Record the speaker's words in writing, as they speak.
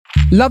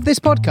Love this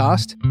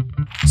podcast?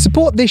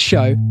 Support this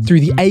show through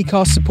the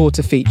Acast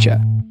supporter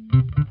feature.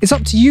 It's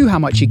up to you how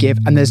much you give,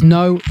 and there's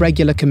no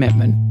regular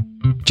commitment.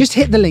 Just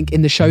hit the link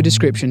in the show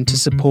description to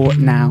support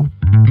now.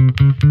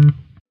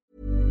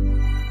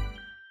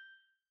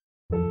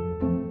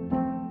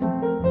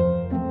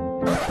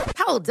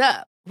 Hold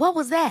up. What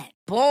was that?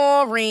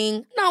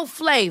 Boring. No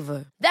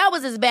flavor. That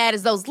was as bad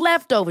as those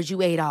leftovers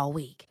you ate all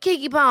week.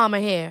 Keke Palmer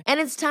here, and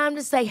it's time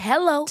to say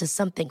hello to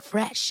something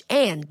fresh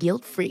and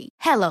guilt-free.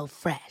 Hello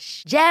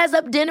Fresh. Jazz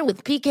up dinner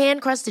with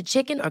pecan-crusted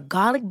chicken or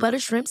garlic butter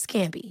shrimp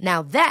scampi.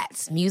 Now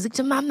that's music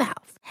to my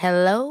mouth.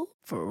 Hello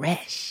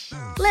Fresh.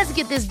 Let's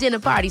get this dinner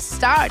party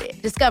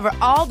started. Discover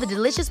all the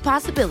delicious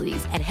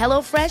possibilities at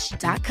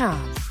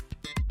hellofresh.com.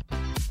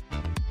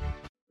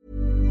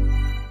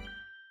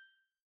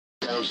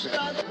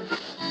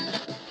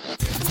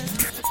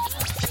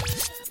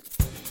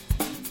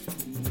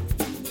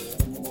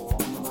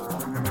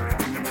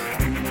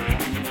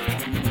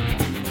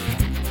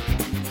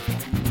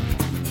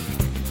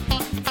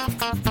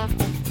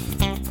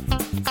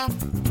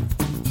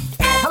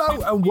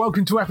 Hello and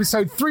welcome to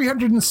episode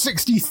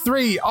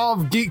 363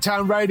 of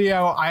Geektown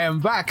Radio. I am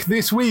back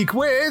this week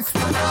with...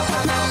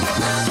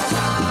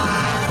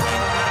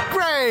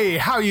 Gray,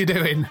 how are you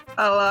doing?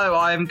 Hello,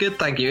 I am good,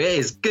 thank you. It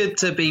is good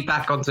to be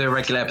back onto a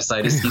regular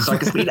episode. It seems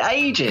like it's been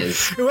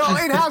ages. Well,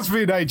 it has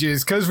been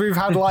ages because we've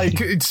had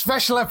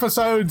special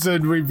episodes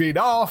and we've been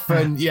off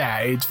and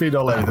it's been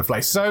all over the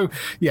place. So,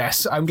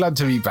 yes, I'm glad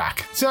to be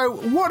back. So,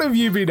 what have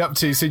you been up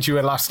to since you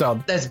were last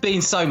on? There's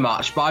been so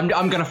much, but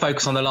I'm going to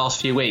focus on the last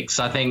few weeks.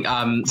 I think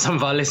some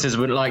of our listeners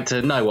would like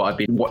to know what I've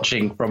been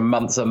watching from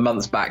months and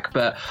months back,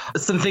 but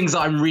some things that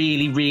I'm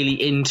really, really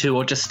into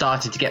or just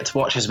started to get to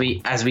watch as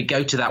we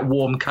go to that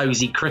warm,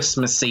 cozy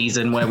Christmas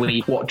season where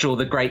we watch all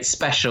the great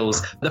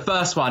specials. The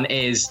first one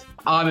is,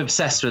 I'm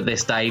obsessed with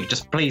this, Dave.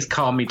 Just please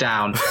calm me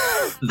down.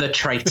 The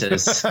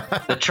Traitors.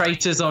 The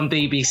Traitors on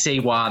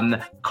BBC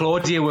One.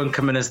 Claudia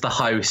Winkleman as the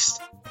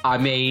host. I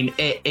mean,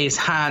 it is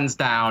hands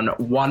down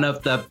one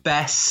of the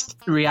best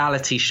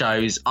reality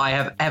shows I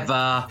have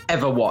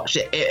ever watched.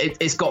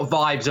 It's got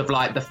vibes of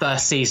like the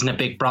first season of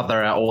Big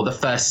Brother or the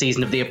first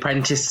season of The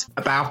Apprentice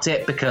about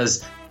it,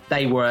 because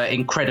they were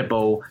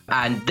incredible,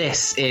 and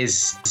this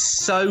is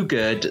so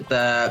good.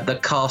 The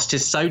cast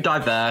is so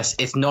diverse.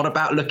 It's not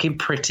about looking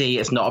pretty.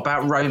 It's not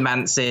about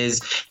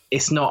romances.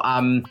 It's not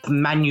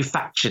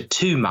manufactured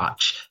too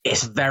much.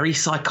 It's very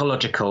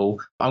psychological.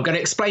 I'm going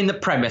to explain the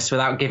premise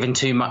without giving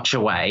too much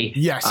away.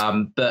 Yes.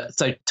 But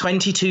so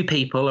 22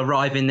 people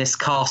arrive in this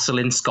castle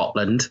in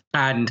Scotland,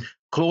 and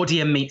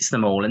Claudia meets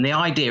them all. And the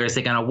idea is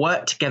they're going to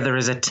work together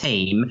as a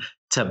team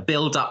to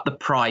build up the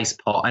prize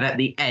pot, and at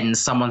the end,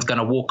 someone's going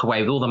to walk away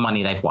with all the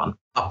money they've won,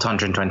 up to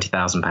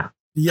 £120,000.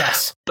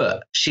 Yes.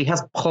 But she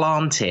has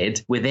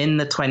planted within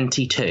the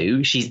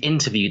 22, she's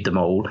interviewed them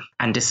all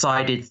and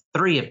decided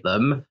 3 of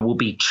them will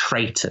be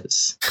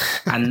traitors.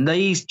 And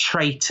these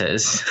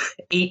traitors,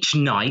 each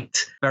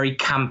night, very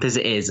camp as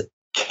it is,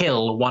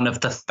 kill one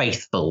of the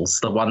faithfuls,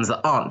 the ones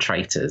that aren't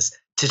traitors,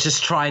 to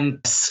just try and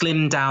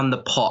slim down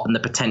the pot and the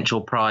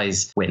potential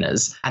prize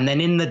winners. And then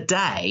in the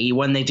day,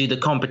 when they do the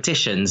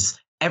competitions,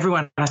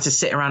 everyone has to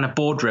sit around a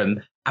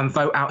boardroom and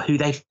vote out who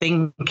they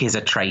think is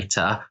a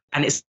traitor.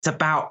 And it's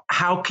about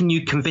how can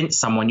you convince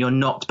someone you're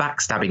not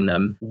backstabbing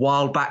them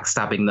while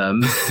backstabbing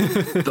them,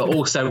 but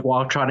also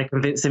while trying to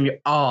convince them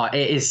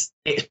it's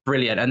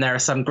brilliant. And there are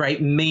some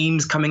great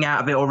memes coming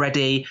out of it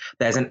already.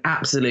 There's an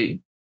absolute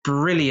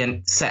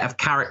brilliant set of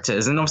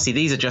characters. And obviously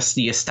these are just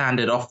your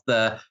standard off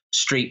the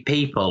street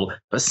people,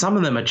 but some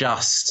of them are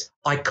just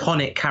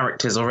iconic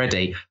characters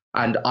already.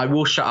 And I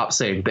will shut up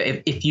soon, but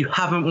if you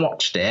haven't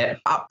watched it,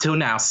 up till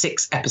now,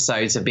 6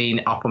 episodes have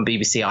been up on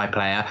BBC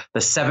iPlayer. The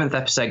 7th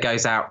episode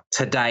goes out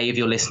today if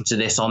you're listening to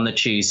this on the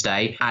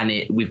Tuesday. And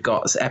we've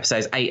got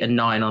episodes 8 and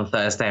 9 on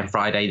Thursday and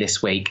Friday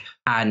this week.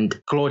 And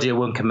Claudia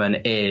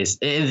Winkleman this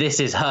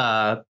is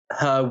her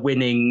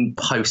winning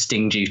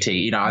hosting duty.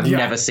 You know, I've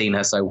never seen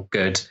her so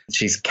good.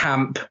 She's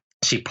camp.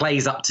 She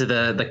plays up to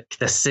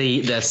the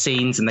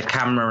scenes and the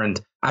camera, and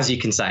as you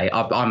can say,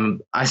 I'm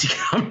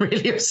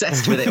really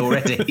obsessed with it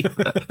already.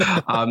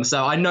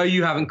 So I know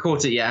you haven't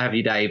caught it yet, have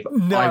you, Dave?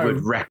 No. I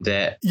would recommend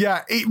it.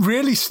 Yeah, it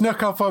really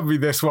snuck up on me,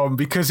 this one,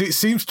 because it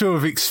seems to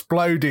have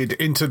exploded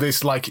into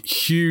this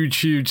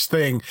huge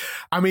thing.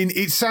 I mean,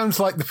 it sounds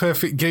like the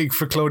perfect gig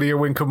for Claudia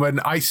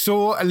Winkleman. I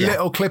saw a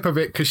little clip of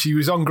it because she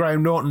was on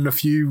Graham Norton a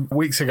few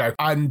weeks ago,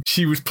 and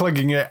she was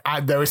plugging it,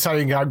 and they were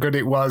saying how good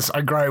it was,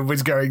 and Graham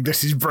was going,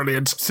 "This is brilliant."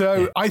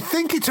 So I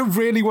think it's a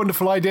really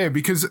wonderful idea,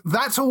 because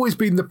that's always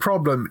been the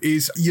problem,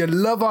 is your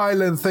Love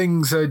Island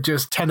things are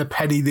just 10 a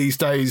penny these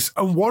days.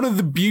 And one of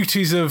the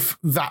beauties of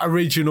that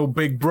original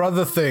Big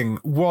Brother thing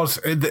was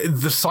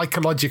the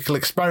psychological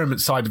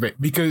experiment side of it,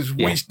 because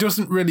which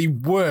doesn't really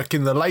work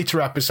in the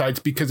later episodes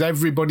because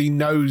everybody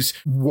knows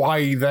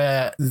why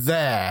they're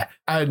there.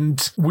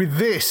 And with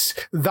this,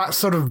 that's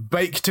sort of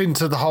baked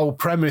into the whole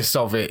premise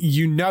of it.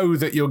 You know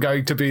that you're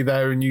going to be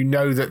there, and you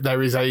know that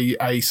there is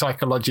a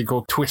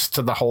psychological twist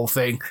to the whole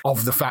thing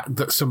of the fact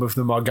that some of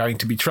them are going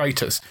to be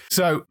traitors. So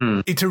So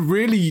it's a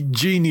really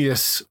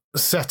genius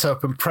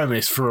setup and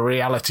premise for a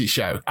reality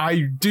show.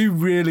 I do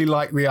really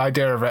like the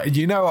idea of it.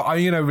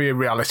 And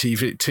reality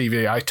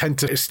TV, I tend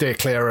to steer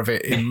clear of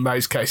it in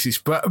most cases,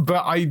 but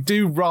I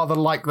do rather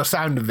like the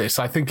sound of this.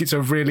 I think it's a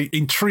really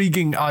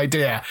intriguing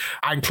idea,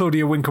 and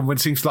Claudia Winkleman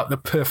seems like the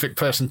perfect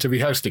person to be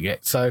hosting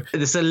it. So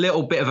there's a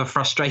little bit of a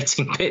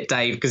frustrating bit,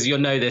 Dave, because you'll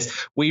know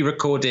this. We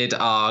recorded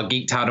our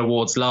Geektown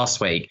Awards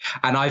last week,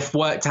 and I've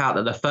worked out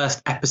that the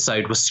first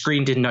episode was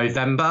screened in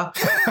November,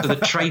 so the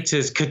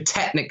traitors could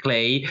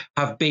technically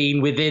have been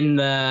within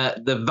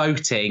the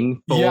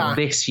voting for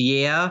this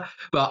year,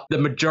 but the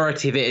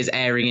majority of it is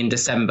airing in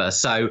December.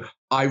 So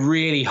I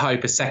really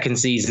hope a second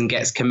season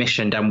gets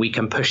commissioned and we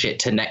can push it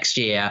to next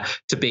year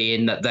to be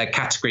in the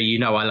category,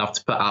 I love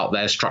to put out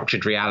there,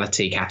 structured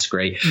reality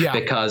category,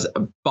 because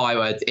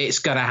it's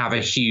going to have a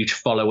huge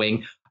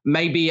following.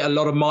 Maybe a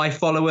lot of my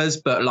followers,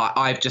 but like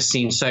I've just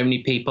seen so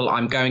many people.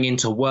 I'm going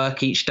into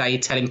work each day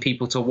telling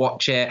people to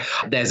watch it.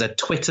 There's a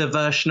Twitter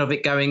version of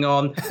it going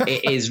on.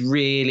 It is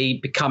really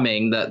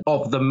becoming the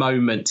of the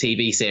moment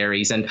TV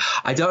series. And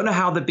I don't know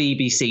how the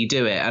BBC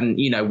do it. And,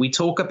 we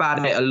talk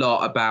about it a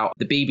lot about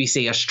the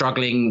BBC are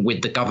struggling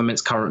with the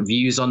government's current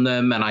views on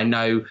them. And I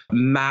know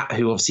Matt,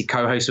 who obviously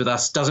co-hosts with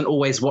us, doesn't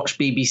always watch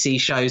BBC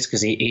shows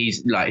because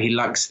he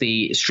likes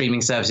the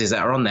streaming services that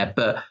are on there.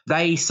 But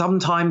they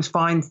sometimes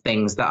find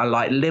things that are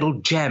like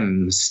little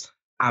gems,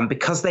 and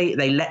because they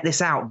let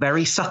this out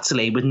very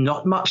subtly with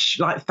not much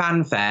like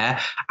fanfare,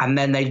 and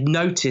then they've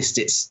noticed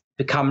it's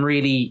become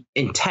really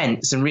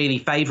intense and really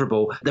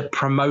favorable, the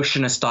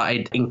promotion has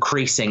started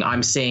increasing.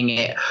 I'm seeing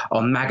it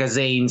on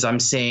magazines, I'm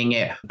seeing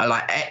it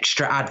like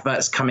extra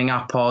adverts coming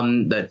up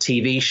on the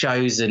TV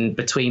shows and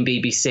between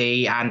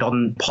BBC and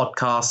on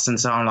podcasts and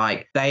so on.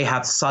 Like they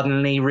have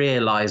suddenly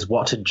realized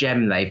what a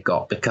gem they've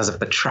got because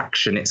of the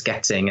traction it's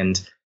getting.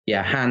 And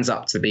yeah, hands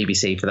up to the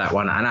BBC for that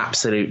one. An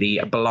absolutely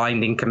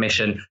blinding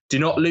commission. Do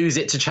not lose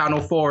it to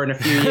Channel 4 in a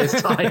few years'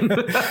 time.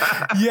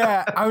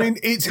 Yeah, I mean,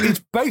 it's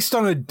based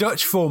on a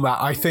Dutch format,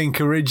 I think,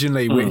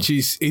 originally, which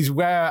is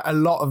where a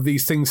lot of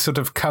these things sort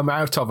of come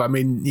out of. I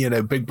mean,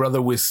 Big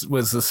Brother was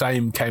the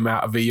same, came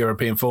out of a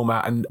European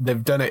format, and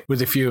they've done it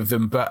with a few of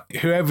them. But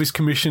whoever's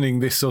commissioning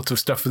this sort of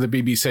stuff for the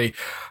BBC,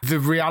 the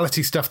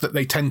reality stuff that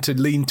they tend to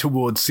lean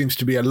towards seems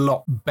to be a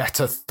lot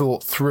better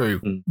thought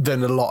through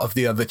than a lot of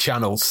the other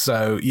channels.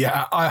 So,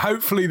 yeah,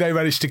 hopefully they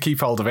manage to keep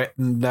hold of it,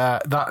 and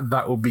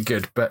that will be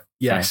good. But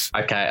yes.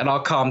 Okay, and I'll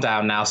calm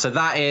down now. So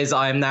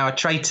I am now a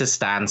traitor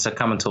stan, so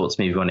come and talk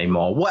to me if you want any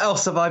more. What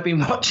else have I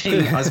been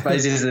watching, I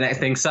suppose, is the next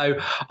thing. So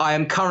I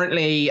am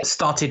currently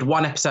started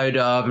one episode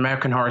of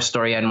American Horror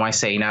Story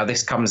NYC. Now,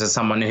 this comes as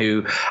someone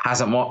who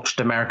hasn't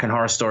watched American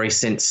Horror Story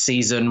since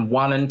season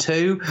 1 and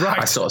 2. Right.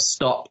 I sort of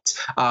stopped.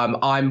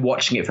 I'm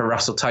watching it for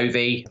Russell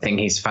Tovey. I think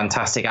he's a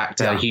fantastic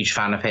actor, a huge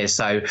fan of his.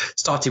 So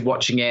started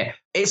watching it.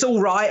 It's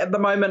all right at the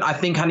moment. I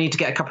think I need to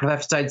get a couple of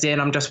episodes in.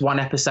 I'm just one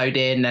episode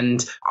in,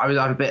 and I'm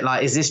a bit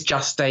like, is this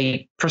just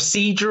a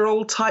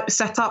procedural type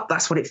setup?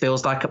 That's what it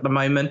feels like at the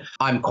moment.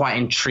 I'm quite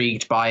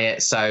intrigued by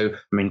it, so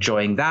I'm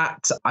enjoying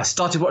that. I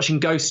started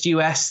watching Ghost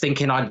US,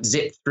 thinking I'd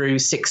zip through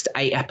 6 to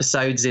 8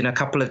 episodes in a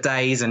couple of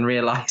days, and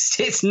realised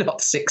it's not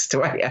 6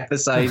 to 8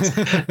 episodes.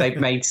 They've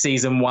made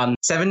season 1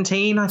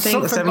 17, I think.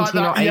 Something 17 like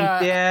that, or 8.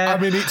 Yeah.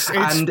 I mean,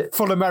 it's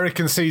full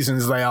American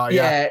seasons they are.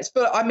 Yeah.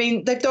 But I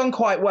mean, they've done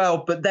quite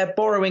well, but they're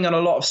borrowing on a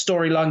lot of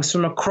storylines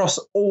from across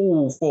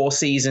all 4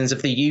 seasons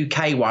of the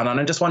UK one, and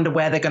I just wonder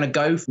where they're going to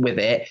go with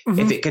it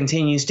if it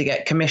continues to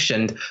get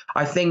commissioned.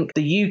 I think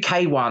the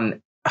UK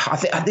one, I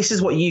think this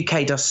is what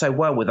UK does so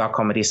well with our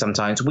comedy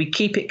sometimes. We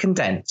keep it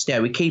condensed.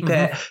 We keep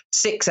it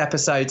 6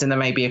 episodes and then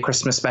maybe a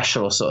Christmas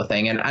special or sort of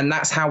thing. And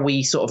that's how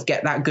we sort of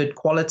get that good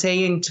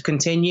quality and to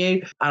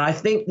continue. And I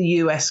think the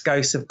US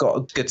Ghosts have got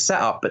a good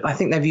setup, but I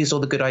think they've used all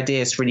the good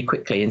ideas really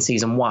quickly in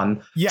season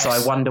 1. Yes. So I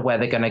wonder where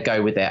they're going to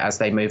go with it as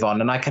they move on.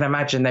 And I can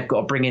imagine they've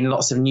got to bring in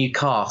lots of new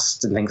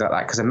casts and things like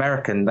that, because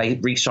American, they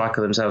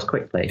recycle themselves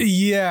quickly.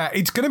 Yeah,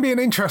 it's going to be an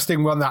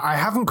interesting one. That I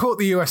haven't caught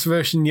the US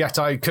version yet,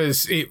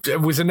 because it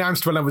was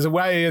announced when I was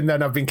away, and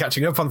then I've been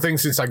catching up on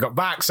things since I got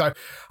back, so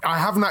I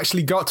haven't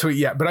actually got to it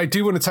yet, but I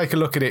do want to take a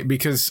look at it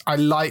because I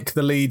like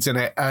the leads in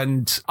it,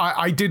 and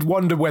I did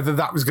wonder whether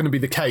that was going to be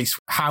the case,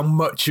 how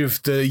much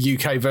of the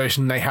UK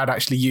version they had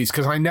actually used,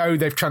 because I know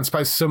they've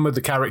transposed some of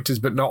the characters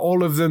but not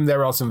all of them.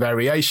 There are some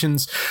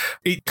variations.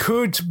 It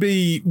could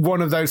be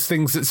one of those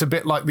things that's a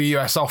bit like the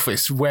US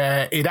Office,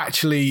 where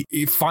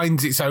it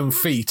finds its own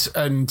feet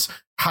and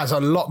has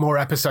a lot more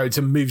episodes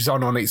and moves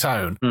on its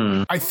own.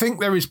 I think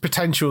there is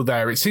potential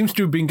there. It seems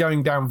to have been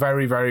going down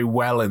very, very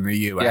well in the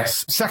US.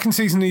 Yes. Second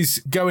season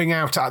is going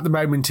out at the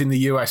moment in the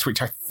US,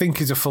 which I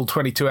think is a full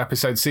 22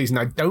 episode season.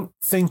 I don't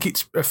think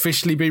it's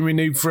officially been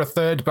renewed for a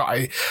third, but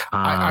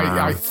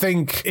I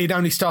think it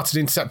only started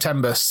in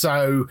September,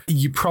 so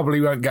you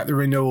probably won't get the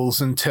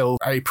renewals until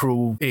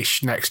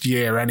April-ish next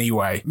year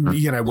anyway,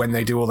 when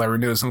they do all their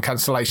renewals and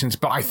cancellations.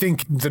 But I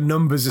think the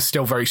numbers are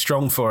still very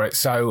strong for it,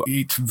 so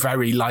it's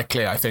very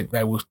likely, I think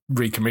they will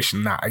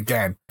recommission that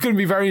again. It's going to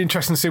be very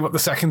interesting to see what the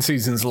second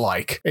season's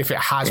like, if it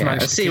has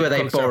managed to see where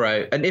they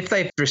borrow. And if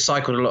they've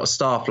recycled a lot of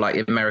staff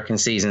like American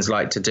seasons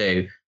like to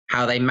do,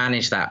 how they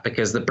manage that,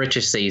 because the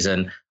British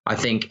season, I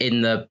think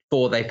in the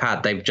 4 they've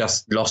had, they've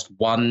just lost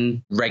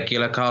one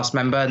regular cast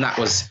member, and that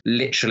was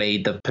literally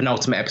the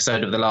penultimate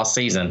episode of the last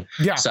season.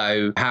 Yeah.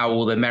 So how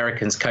will the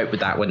Americans cope with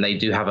that when they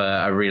do have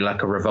a really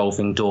like a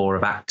revolving door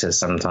of actors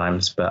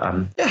sometimes? But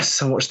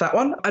yes, I watched that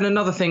one. And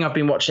another thing I've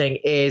been watching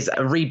is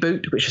a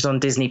Reboot, which is on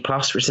Disney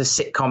Plus, which is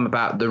a sitcom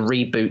about the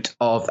reboot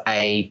of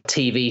a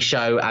TV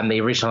show, and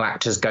the original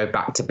actors go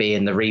back to be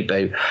in the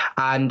reboot.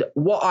 And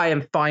what I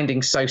am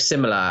finding so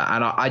similar,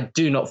 and I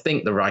do not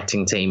think the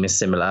writing team is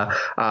similar,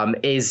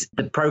 is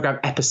the program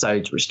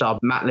Episodes, which starred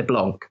Matt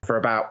LeBlanc for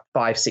about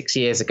 5-6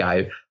 years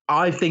ago.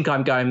 I think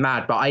I'm going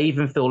mad, but I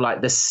even feel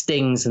like the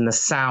stings and the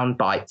sound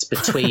bites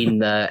between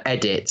the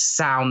edits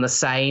sound the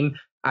same.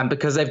 And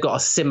because they've got a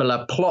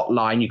similar plot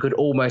line, you could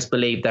almost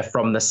believe they're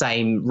from the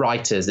same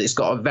writers. It's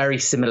got a very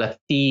similar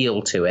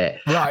feel to it.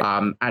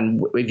 Right.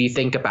 And if you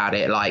think about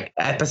it, like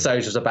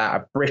Episodes was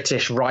about a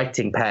British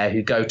writing pair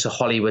who go to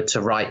Hollywood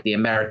to write the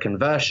American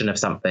version of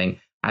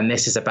something. And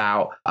this is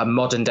about a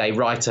modern day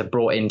writer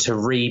brought in to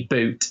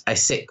reboot a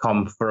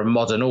sitcom for a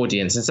modern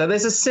audience. And so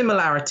there's a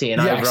similarity in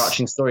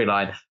overarching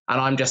storyline.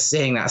 And I'm just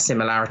seeing that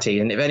similarity.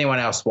 And if anyone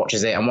else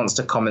watches it and wants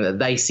to comment that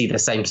they see the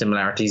same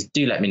similarities,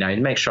 do let me know.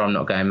 Make sure I'm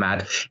not going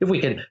mad. If we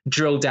can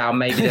drill down,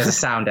 maybe there's a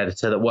sound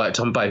editor that worked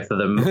on both of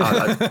them,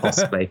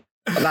 possibly.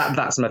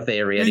 That's my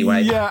theory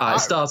anyway. It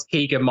stars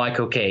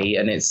Keegan-Michael Key,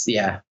 and it's,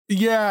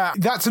 Yeah,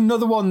 that's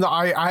another one that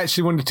I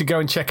actually wanted to go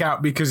and check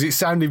out because it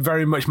sounded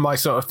very much my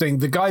sort of thing.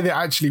 The guy that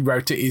actually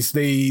wrote it is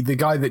the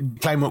guy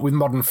that came up with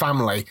Modern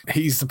Family.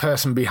 He's the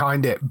person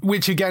behind it,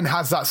 which again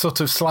has that sort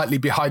of slightly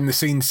behind the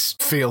scenes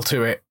feel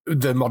to it,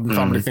 the Modern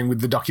Family thing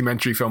with the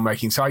documentary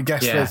filmmaking. So I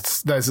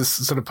guess there's a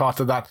sort of part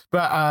of that.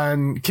 But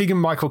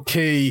Keegan-Michael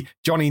Key,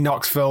 Johnny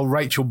Knoxville,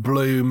 Rachel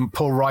Bloom,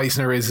 Paul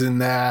Reisner is in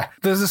there.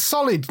 There's a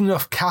solid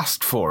enough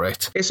cast for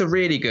it. It's a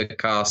really good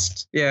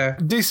cast. Yeah.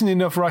 Decent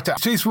enough writer.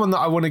 It's one that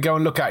I want to go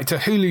and look at. It's a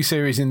Hulu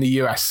series in the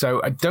US, so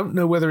I don't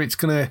know whether it's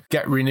going to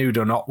get renewed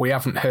or not. We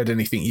haven't heard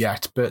anything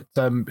yet, but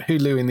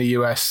Hulu in the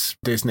US,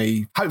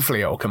 Disney,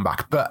 hopefully it'll come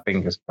back. But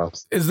fingers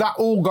crossed. Is that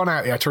all gone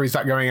out yet, or is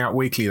that going out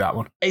weekly, that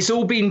one? It's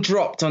all been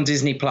dropped on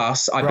Disney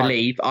Plus, I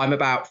believe. I'm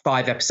about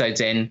 5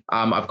 episodes in.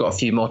 I've got a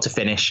few more to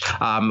finish.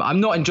 I'm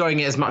not enjoying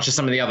it as much as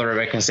some of the other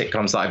American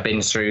sitcoms that I've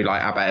been through,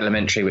 like Abbott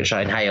Elementary, which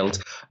I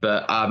inhaled,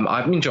 but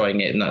I'm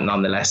enjoying it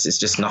nonetheless. It's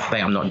just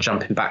nothing I'm not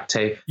jumping back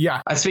to.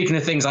 Yeah. And speaking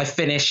of things I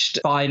finished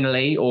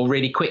finally or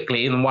really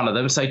quickly, and one of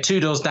them, so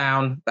Two Doors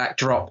Down, that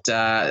dropped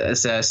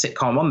as a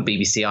sitcom on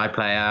BBC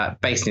iPlayer,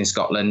 based in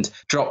Scotland.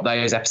 Dropped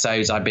those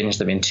episodes. I binged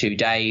them in 2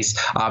 days.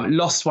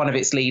 Lost one of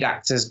its lead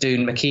actors,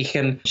 Doone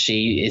McKeehan.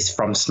 She is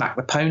from Smack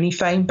the Pony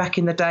fame back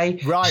in the day.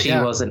 Right. She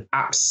was an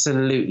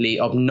absolutely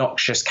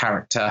obnoxious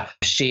character.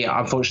 She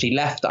unfortunately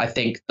left. I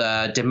think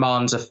the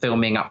demands of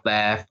filming up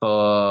there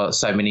for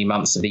so many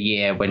months of the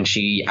year when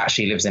she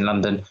actually lives in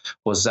London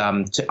was,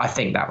 I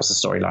think that was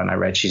the storyline I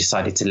read. She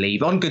decided to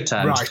leave on good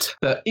terms. Right.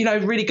 But,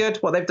 really good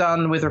what they've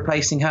done with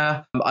replacing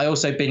her. I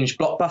also binged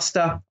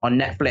Blockbuster on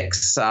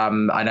Netflix.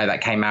 I know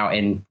that came out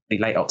in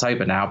late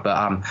October now, but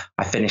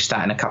I finished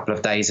that in a couple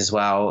of days as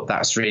well.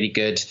 That's really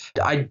good.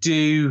 I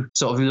do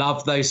sort of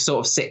love those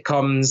sort of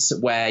sitcoms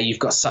where you've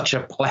got such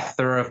a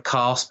plethora of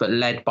cast but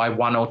led by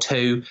one or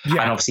two.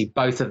 Yeah. And obviously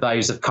both of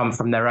those have come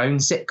from their own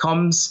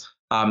sitcoms.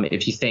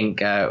 If you think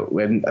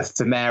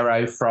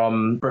Femero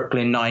from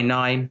Brooklyn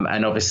Nine-Nine,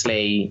 and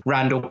obviously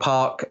Randall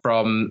Park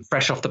from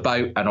Fresh Off the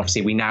Boat, and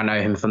obviously we now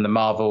know him from the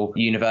Marvel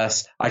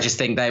universe. I just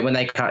think when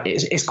they cut,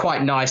 it's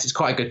quite nice. It's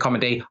quite a good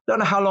comedy. I don't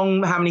know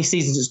how many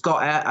seasons it's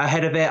got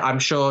ahead of it. I'm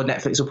sure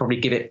Netflix will probably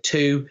give it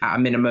 2 at a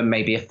minimum,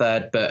 maybe a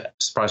third. But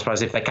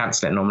surprise, if they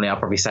cancel it, normally I'll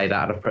probably say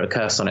that. I'd put a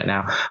curse on it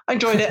now. I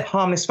enjoyed it.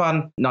 Harmless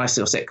fun. Nice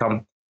little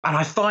sitcom.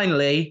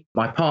 And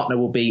my partner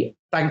will be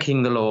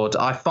thanking the Lord,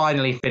 I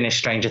finally finished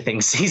Stranger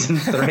Things season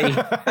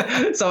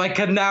 3. So I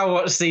can now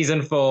watch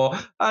season 4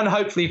 and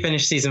hopefully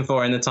finish season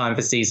 4 in the time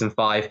for season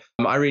 5.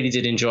 I really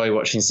did enjoy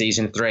watching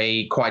season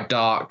 3, quite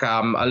dark,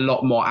 a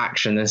lot more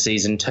action than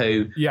season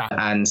 2. Yeah.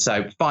 And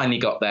so finally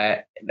got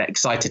there.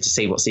 Excited to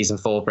see what season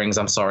 4 brings.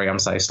 I'm sorry, I'm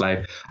so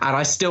slow. And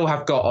I still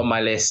have got on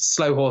my list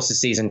Slow Horses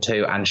season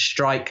 2 and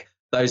Strike.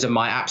 Those are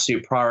my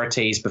absolute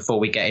priorities before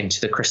we get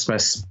into the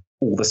Christmas,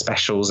 all the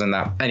specials and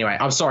that. Anyway,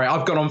 I'm sorry,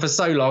 I've gone on for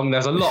so long.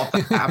 There's a lot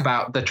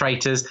about the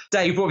Traitors.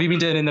 Dave, what have you been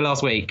doing in the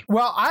last week?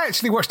 Well, I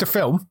actually watched a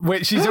film,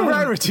 which is a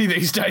rarity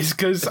these days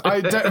because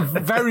I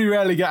very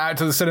rarely get out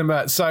to the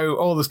cinema. So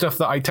all the stuff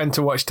that I tend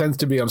to watch tends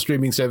to be on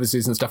streaming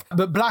services and stuff.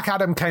 But Black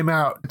Adam came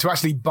out to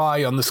actually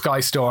buy on the Sky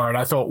Store, and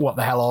I thought, what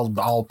the hell,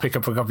 I'll pick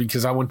up a copy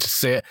because I want to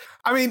see it.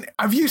 I mean,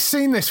 have you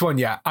seen this one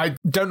yet? I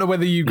don't know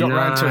whether you got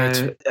around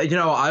to it.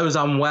 I was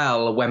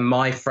unwell when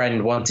my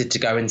friend wanted to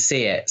go and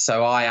see it.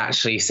 So I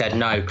actually said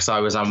no because I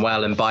was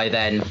unwell. And by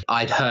then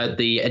I'd heard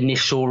the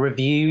initial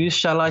reviews,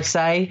 shall I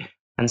say.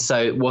 and so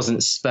it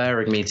wasn't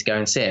spurring me to go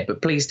and see it.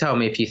 But please tell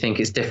me if you think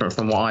it's different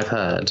from what I've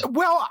heard.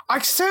 Well, I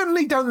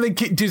certainly don't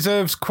think it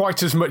deserves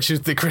quite as much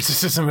as the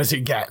criticism as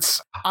it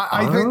gets.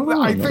 I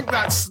think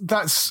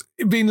that's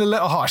been a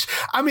little harsh.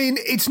 I mean,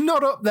 it's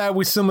not up there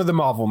with some of the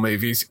Marvel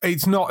movies.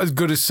 It's not as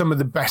good as some of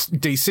the best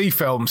DC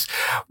films,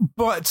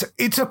 but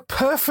it's a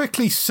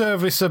perfectly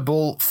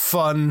serviceable,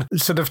 fun,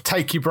 sort of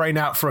take your brain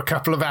out for a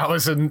couple of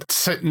hours and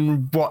sit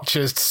and watch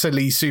a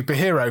silly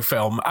superhero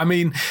film. I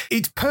mean,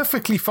 it's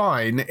perfectly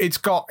fine. It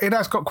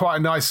has got quite a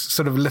nice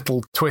sort of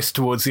little twist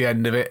towards the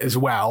end of it as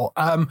well.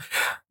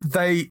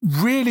 They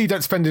really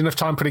don't spend enough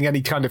time putting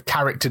any kind of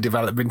character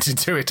development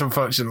into it,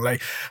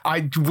 unfortunately.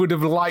 I would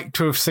have liked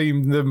to have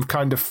seen them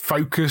kind of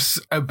focus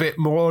a bit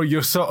more.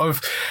 You're sort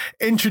of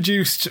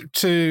introduced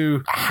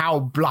to how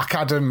Black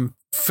Adam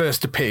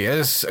first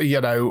appears,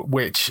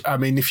 which, I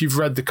mean, if you've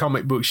read the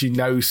comic books,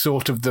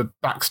 sort of the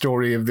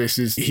backstory of this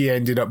is he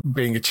ended up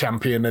being a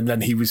champion and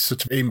then he was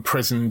sort of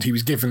imprisoned. He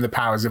was given the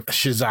powers of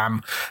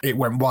Shazam. It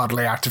went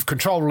wildly out of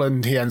control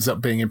and he ends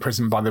up being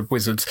imprisoned by the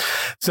wizards.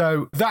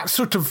 So that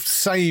sort of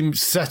same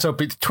setup,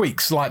 it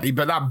tweaks slightly,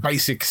 but that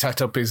basic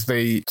setup is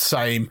the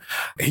same.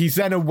 He's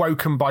then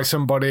awoken by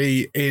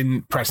somebody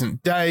in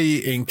present day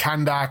in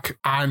Kahndaq,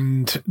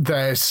 and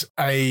there's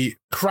a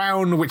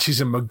crown, which is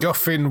a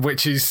MacGuffin,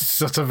 which is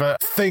sort of a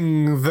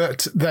thing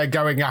that they're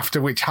going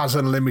after, which has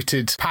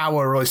unlimited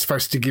power or is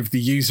supposed to give the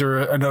user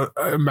an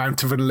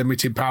amount of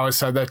unlimited power.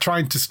 So they're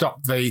trying to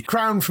stop the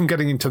crown from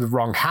getting into the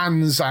wrong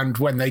hands. And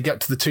when they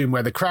get to the tomb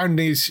where the crown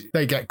is,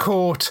 they get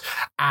caught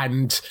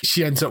and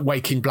she ends up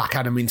waking Black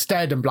Adam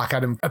instead. And Black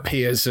Adam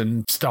appears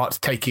and starts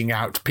taking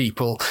out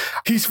people.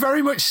 He's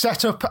very much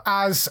set up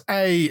as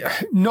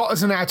not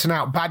as an out and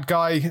out bad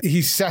guy.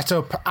 He's set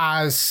up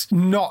as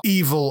not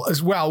evil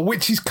as well,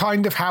 which is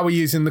kind of how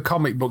he is in the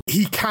comic book.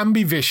 He can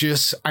be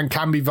vicious and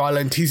can be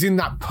violent. He's in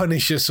that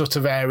Punisher sort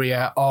of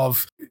area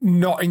of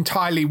not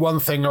entirely one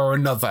thing or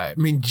another. I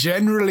mean,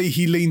 generally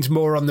he leans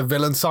more on the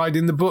villain side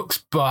in the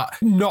books, but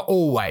not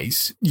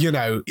always.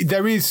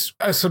 There is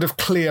a sort of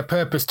clear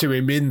purpose to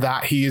him in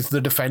that he is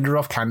the defender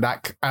of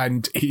Kahndaq,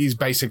 and he is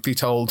basically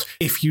told,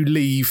 if you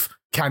leave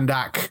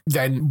Kahndaq,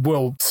 then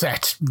we'll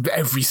set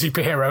every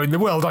superhero in the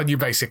world on you,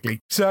 basically.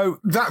 So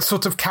that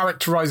sort of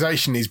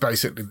characterization is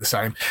basically the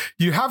same.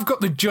 You have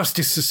got the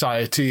Justice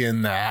Society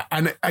in there,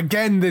 and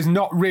again, there's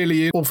not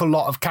really an awful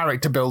lot of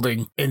character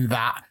building in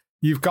that.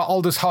 You've got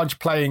Aldous Hodge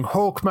playing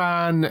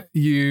Hawkman.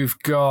 You've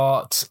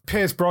got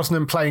Pierce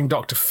Brosnan playing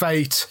Dr.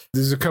 Fate.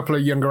 There's a couple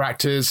of younger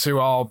actors who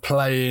are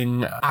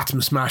playing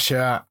Atom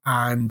Smasher,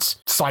 and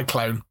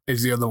Cyclone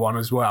is the other one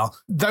as well.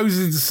 Those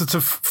are the sort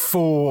of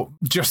 4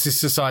 Justice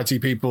Society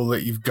people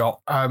that you've got.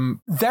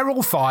 They're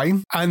all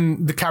fine,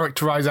 and the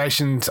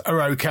characterizations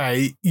are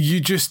okay. You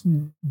just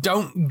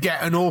don't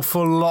get an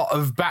awful lot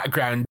of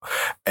background.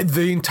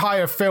 The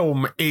entire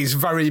film is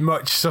very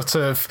much sort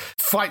of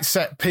fight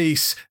set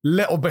piece,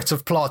 little bit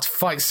of plot,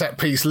 fight set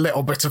piece,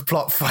 little bit of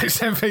plot, fight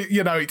set piece.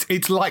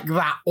 It's like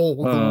that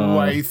all the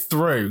way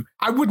through.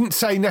 I wouldn't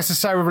say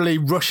necessarily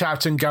rush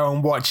out and go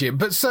and watch it,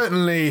 but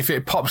certainly if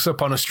it pops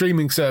up on a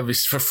streaming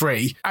service for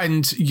free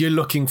and you're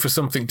looking for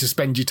something to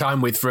spend your time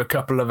with for a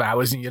couple of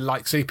hours and you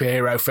like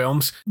superhero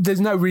films,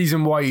 there's no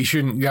reason why you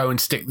shouldn't go and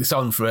stick this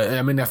on for it.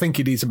 I mean, I think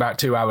it is about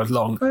 2 hours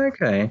long.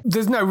 Okay.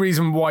 There's no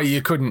reason why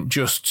you couldn't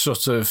just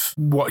sort of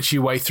watch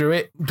your way through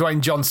it.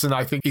 Dwayne Johnson,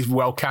 I think, is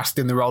well cast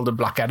in the role of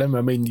Black Adam.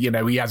 I mean,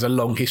 he has a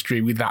long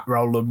history with that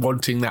role and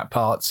wanting that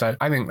part, so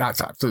I think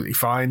that's absolutely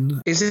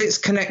fine. Is its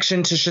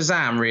connection to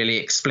Shazam really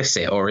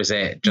explicit, or is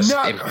it just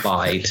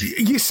implied?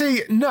 You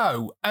see,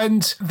 no.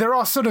 And there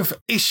are sort of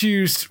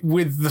issues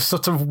with the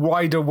sort of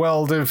wider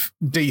world of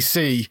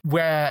DC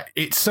where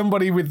it's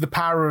somebody with the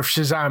power of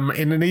Shazam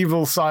in an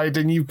evil side,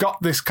 and you've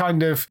got this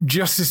kind of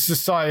Justice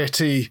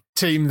Society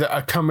team that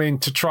are coming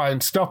to try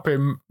and stop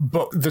him,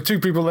 but the 2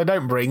 people they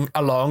don't bring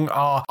along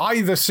are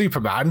either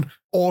Superman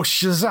or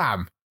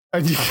Shazam.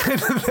 And you kind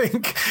of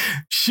think,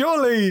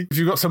 surely, if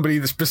you've got somebody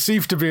that's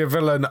perceived to be a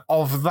villain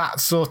of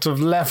that sort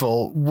of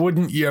level,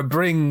 wouldn't you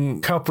bring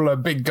a couple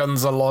of big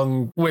guns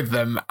along with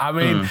them? I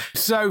mean,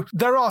 so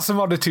there are some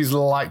oddities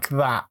like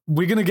that.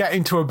 We're going to get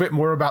into a bit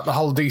more about the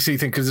whole DC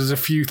thing because there's a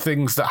few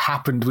things that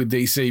happened with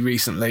DC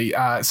recently.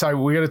 So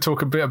we're going to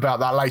talk a bit about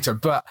that later.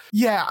 But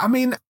yeah, I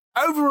mean,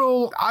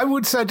 overall, I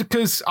would say,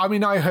 because, I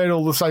mean, I heard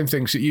all the same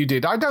things that you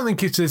did. I don't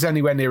think it is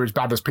anywhere near as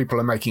bad as people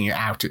are making it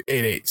out. It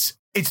is.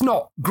 It's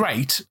not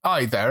great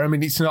either. I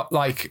mean, it's not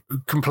like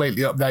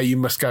completely up there, you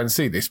must go and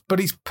see this, but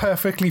it's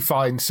perfectly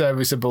fine,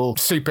 serviceable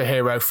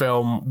superhero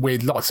film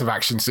with lots of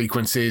action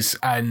sequences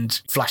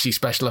and flashy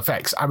special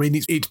effects. I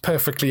mean, it's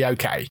perfectly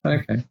okay.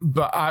 Okay.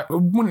 But I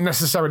wouldn't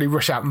necessarily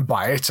rush out and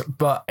buy it,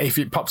 but if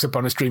it pops up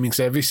on a streaming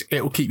service,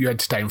 it will keep you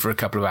entertained for a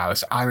couple of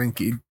hours. I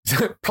think it's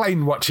a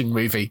plain watching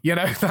movie,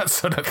 that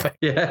sort of thing.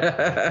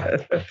 Yeah.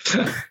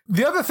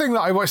 The other thing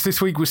that I watched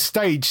this week was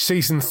Stage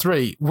Season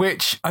 3,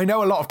 which I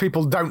know a lot of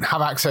people don't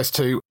have access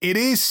to. It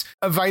is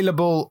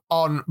available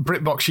on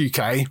BritBox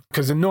UK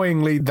because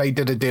annoyingly they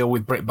did a deal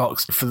with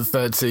BritBox for the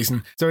 3rd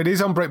season. So it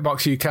is on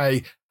BritBox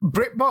UK.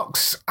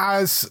 BritBox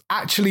as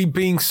actually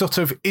being sort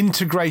of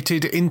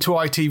integrated into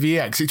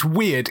ITVX. It's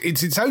weird.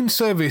 It's its own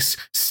service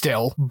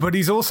still, but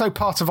is also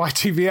part of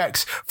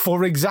ITVX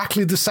for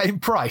exactly the same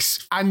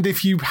price. And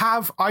if you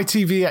have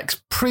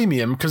ITVX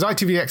Premium, because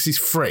ITVX is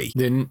free,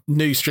 the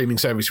new streaming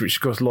service, which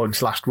of course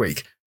launched last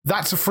week,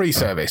 that's a free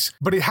service,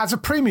 but it has a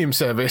premium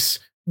service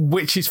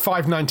which is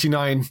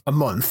 $5.99 a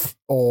month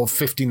or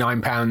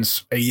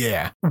 £59 a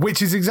year,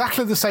 which is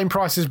exactly the same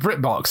price as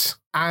BritBox.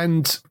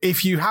 And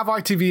if you have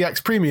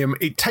ITVX Premium,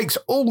 it takes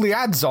all the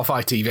ads off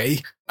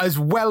ITV as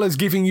well as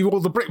giving you all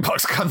the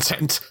BritBox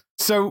content.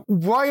 So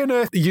why on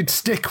earth you'd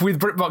stick with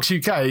BritBox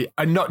UK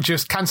and not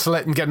just cancel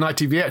it and get an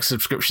ITVX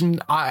subscription?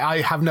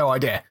 I have no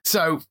idea.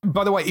 So,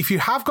 by the way, if you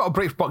have got a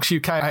BritBox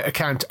UK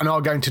account and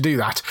are going to do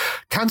that,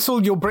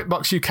 cancel your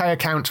BritBox UK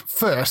account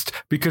first,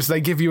 because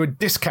they give you a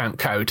discount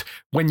code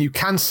when you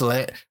cancel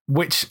it,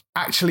 which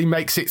actually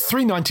makes it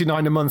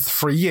 $3.99 a month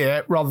for a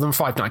year rather than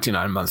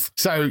 $5.99 a month.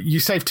 So you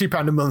save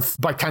 £2 a month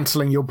by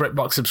cancelling your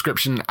BritBox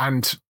subscription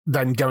and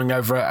then going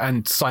over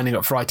and signing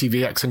up for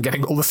ITVX and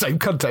getting all the same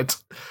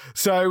content.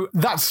 So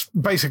that's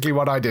basically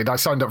what I did. I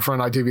signed up for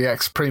an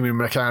ITVX premium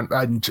account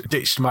and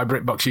ditched my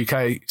BritBox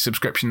UK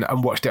subscription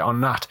and watched it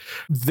on that.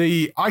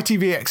 The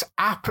ITVX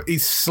app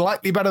is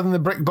slightly better than the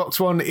BritBox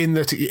one in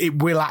that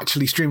it will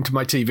actually stream to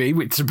my TV,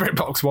 which the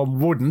BritBox one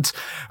wouldn't.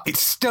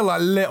 It's still a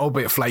little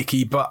bit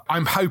flaky, but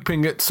I'm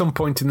hoping at some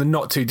point in the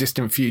not too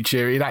distant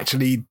future,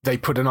 they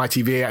put an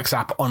ITVX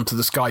app onto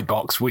the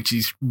Skybox,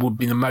 which would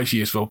be the most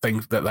useful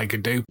thing that they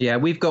could do. Yeah,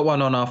 we've got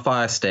one on our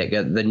Fire Stick.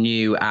 The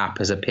new app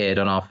has appeared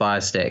on our Fire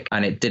Stick,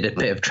 and it did a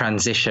bit of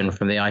transition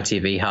from the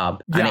ITV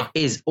Hub. Yeah. And it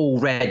is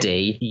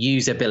already,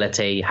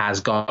 usability has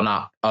gone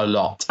up a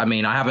lot. I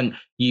mean, I haven't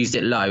used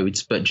it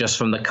loads, but just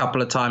from the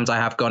couple of times I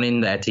have gone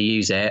in there to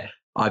use it,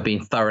 I've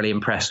been thoroughly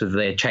impressed with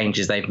the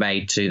changes they've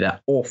made to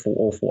that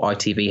awful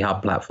ITV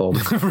Hub platform.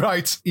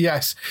 Right,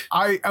 yes.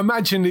 I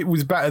imagine it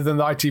was better than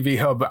the ITV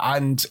Hub,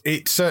 and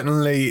it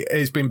certainly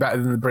has been better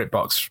than the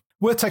BritBox.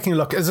 We're taking a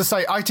look. As I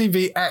say,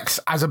 ITVX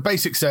as a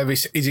basic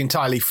service is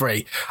entirely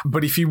free.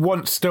 But if you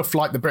want stuff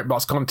like the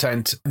BritBox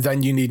content,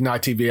 then you need an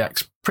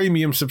ITVX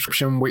premium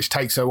subscription, which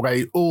takes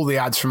away all the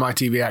ads from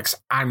ITVX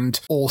and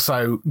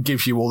also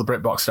gives you all the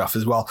BritBox stuff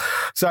as well.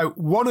 So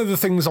one of the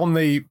things on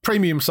the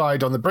premium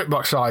side, on the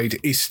BritBox side,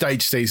 is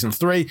Stage Season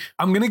 3.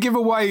 I'm going to give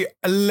away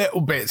a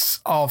little bits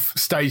of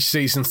Stage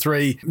Season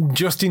 3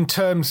 just in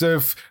terms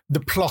of the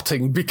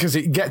plotting, because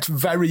it gets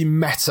very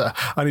meta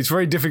and it's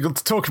very difficult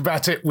to talk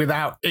about it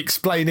without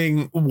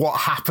explaining what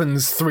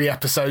happens 3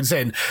 episodes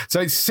in.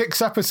 So it's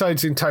 6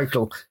 episodes in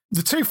total.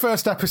 The 2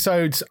 first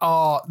episodes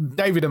are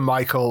David and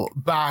Michael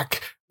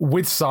back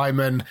with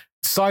Simon.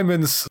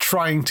 Simon's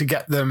trying to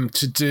get them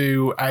to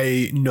do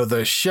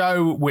another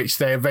show, which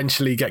they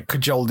eventually get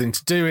cajoled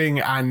into doing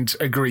and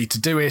agree to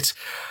do it.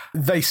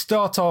 They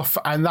start off,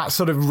 and that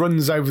sort of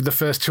runs over the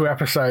first 2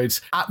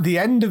 episodes. At the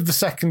end of the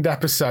second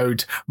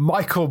episode,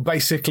 Michael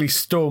basically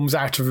storms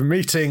out of a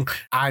meeting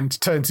and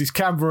turns his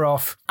camera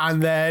off,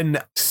 and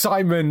then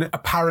Simon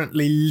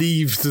apparently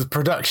leaves the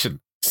production.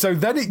 So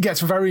then it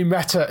gets very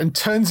meta and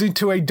turns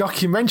into a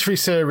documentary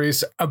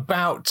series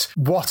about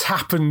what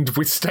happened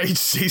with Stage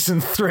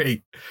Season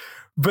 3.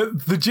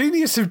 But the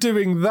genius of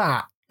doing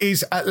that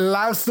is it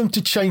allows them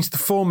to change the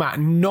format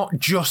and not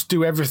just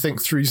do everything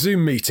through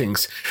Zoom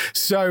meetings.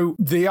 So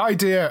the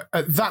idea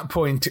at that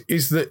point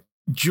is that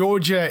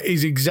Georgia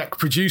is exec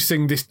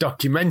producing this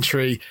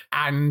documentary,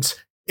 and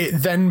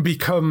it then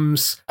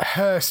becomes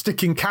her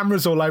sticking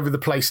cameras all over the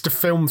place to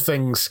film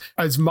things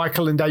as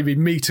Michael and David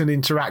meet and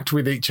interact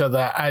with each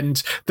other.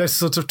 And there's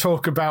sort of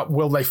talk about,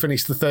 will they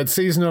finish the 3rd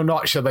season or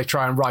not? Should they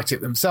try and write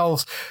it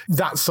themselves?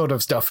 That sort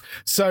of stuff.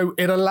 So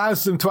it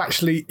allows them to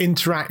actually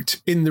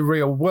interact in the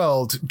real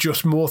world,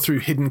 just more through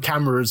hidden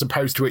camera as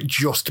opposed to it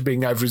just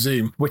being over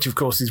Zoom, which of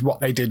course is what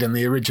they did in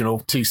the original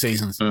 2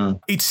 seasons.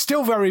 It's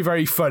still very,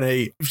 very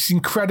funny. It's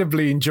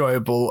incredibly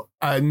enjoyable.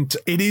 And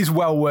it is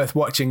well worth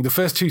watching. The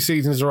first 2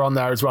 seasons are on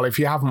there as well. If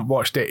you haven't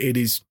watched it, it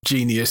is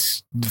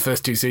genius. The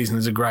first 2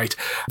 seasons are great.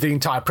 The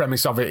entire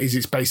premise of it is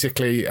it's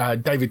basically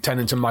David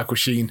Tennant and Michael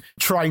Sheen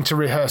trying to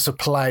rehearse a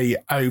play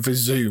over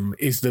Zoom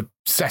is the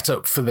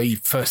setup for the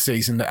first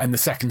season, and the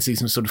second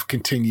season sort of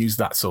continues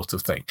that sort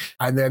of thing.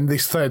 And then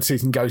this 3rd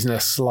season goes in a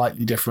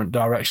slightly different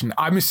direction.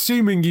 I'm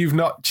assuming you've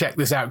not checked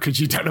this out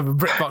because you don't have a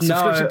BritBox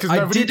subscription.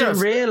 No, I didn't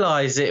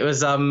realise it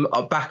was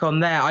back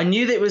on there. I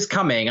knew that it was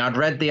coming. I'd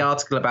read the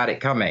article about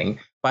it coming,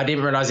 but I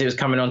didn't realise it was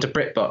coming onto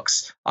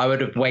BritBox. I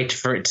would have waited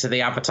for it to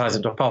the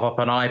advertisement to pop up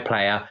on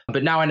iPlayer.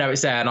 But now I know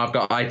it's there and I've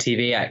got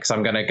ITVX,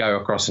 I'm going to go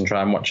across and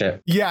try and watch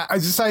it. Yeah,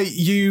 as I say,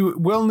 you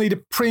will need a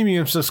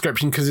premium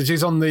subscription because it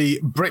is on the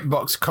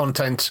BritBox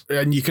content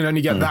and you can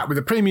only get that with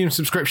a premium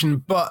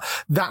subscription. But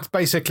that's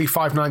basically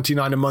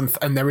 $5.99 a month,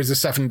 and there is a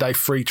 7-day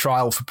free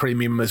trial for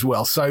premium as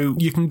well. So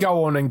you can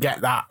go on and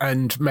get that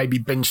and maybe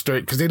binge through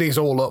it because it is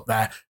all up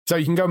there. So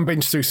you can go and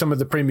binge through some of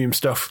the premium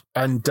stuff,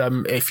 and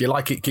if you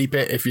like it, keep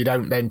it. If you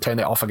don't, then turn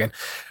it off again.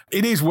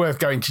 It is worth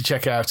going to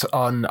check out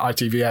on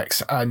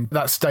ITVX, and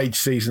that's Stage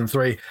Season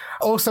 3.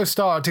 Also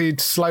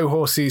started Slow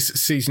Horses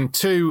Season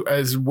 2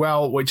 as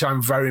well, which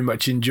I'm very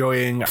much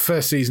enjoying.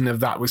 First season of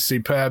that was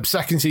superb.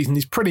 Second season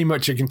is pretty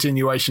much a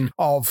continuation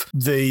of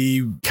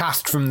the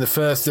cast from the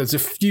first. There's a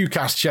few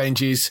cast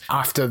changes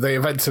after the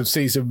events of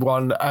Season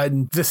 1,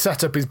 and the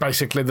setup is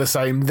basically the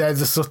same.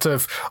 There's a sort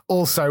of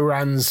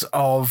also-rans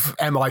of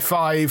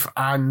MI5,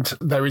 and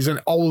there is an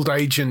old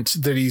agent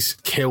that is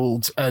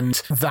killed,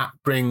 and that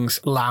brings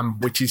Lamb,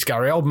 which is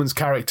Gary Oldman's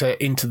character,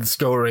 into the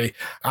story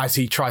as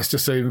he tries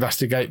to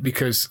investigate,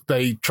 because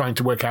they're trying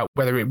to work out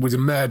whether it was a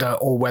murder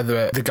or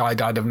whether the guy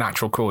died of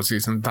natural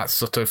causes, and that's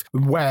sort of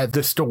where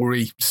the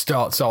story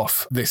starts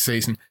off this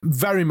season.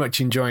 Very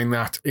much enjoying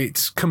that.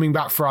 It's coming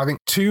back for, I think,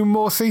 2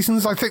 more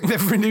seasons. I think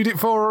they've renewed it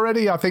for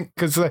already, I think,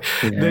 because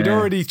they'd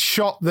already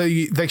shot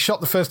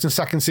the first and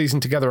second season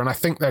together, and I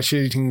think they're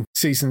shooting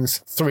seasons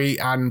 3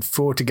 and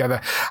 4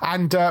 together.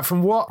 And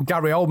from what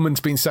Gary Oldman's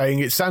been saying,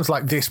 it sounds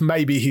like this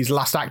may be his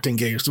last acting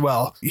gig as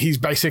well. He's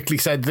basically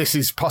said, this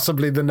is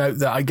possibly the note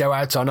that I go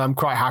out on. I'm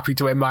quite happy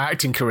to end my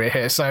acting career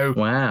here. So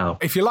wow,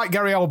 if you like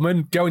Gary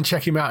Oldman, go and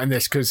check him out in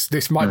this, because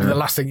this might be the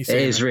last thing you see.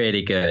 It is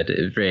really good.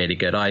 It's really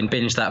good. I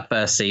binged that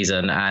first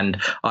season,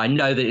 and I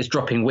know that it's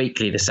dropping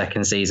weekly, the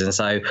second season,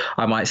 so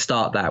I might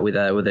start that with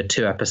a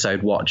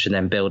 2-episode watch and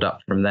then build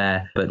up from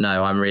there. But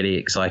no, I'm really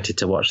excited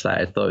to watch that.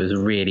 I thought it was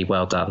really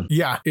well done.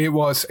 Yeah, it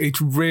was.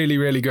 It's really,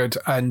 really good,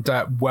 and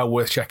well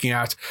worth checking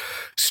out.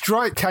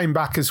 Strike came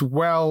back as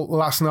well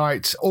last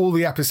night. All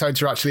the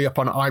episodes are actually up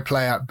on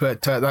iPlayer,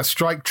 but that's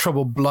Strike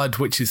Troubled Blood,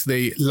 which is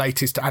the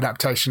latest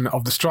adaptation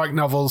of the Strike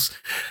novels.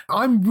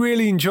 I'm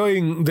really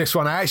enjoying this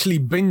one. I actually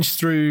binged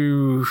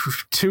through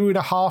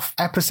 2.5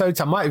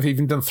 episodes. I might have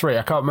even done 3.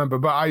 I can't remember,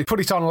 but I put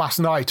it on last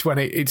night when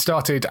it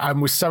started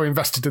and was so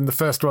invested in the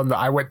first one that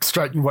I went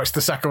straight and watched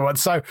the second one.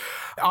 So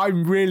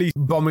I'm really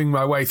bombing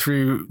my way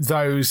through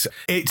those.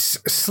 It's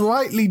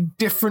slightly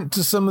different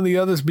to some of the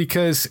others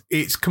because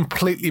it's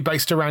completely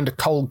based around a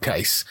cold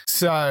case.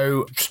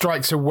 So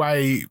Strike's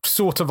away,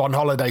 sort of on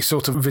holiday,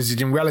 sort of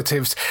visiting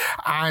relatives,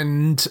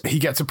 and he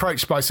gets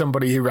approached by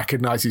somebody who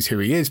recognizes who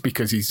he is,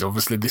 because he's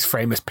obviously this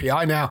famous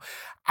PI now.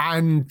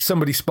 And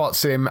somebody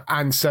spots him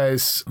and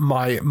says,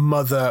 my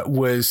mother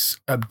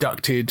was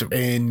abducted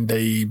in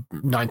the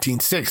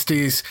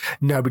 1960s.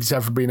 Nobody's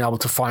ever been able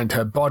to find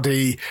her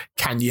body.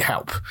 Can you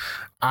help?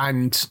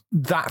 And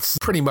that's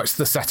pretty much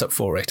the setup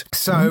for it.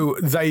 So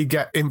they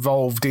get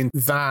involved in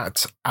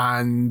that,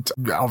 and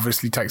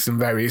obviously takes them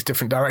various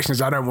different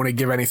directions. I don't want to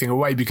give anything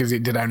away because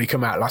it did only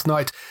come out last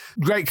night.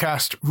 Great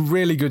cast,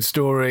 really good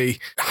story,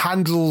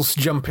 handles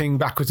jumping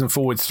backwards and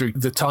forwards through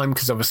the time,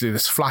 because obviously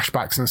there's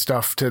flashbacks and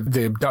stuff to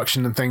the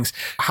abduction and things.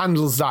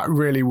 Handles that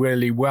really,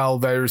 really well.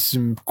 There's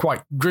some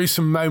quite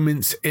gruesome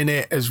moments in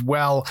it as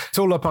well. It's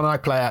all up on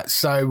iPlayer.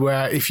 So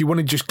if you want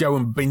to just go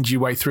and binge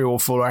your way through all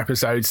 4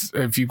 episodes,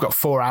 if you've got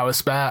 4 hours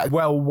spare,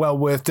 well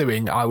worth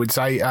doing, I would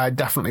say.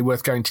 Definitely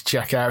worth going to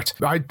check out.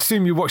 I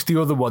assume you watched the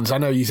other ones. I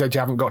know you said you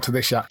haven't got to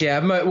this yet. Yeah,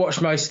 I've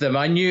watched most of them.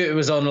 I knew it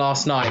was on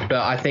last night,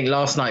 but I think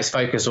last night's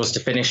focus was to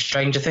finish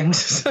Stranger Things.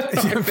 So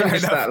I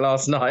finished that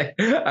last night.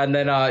 And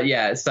then,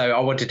 so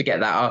I wanted to get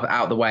that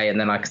out of the way, and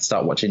then I could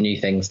start watching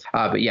new things.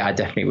 But yeah, I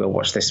definitely will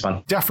watch this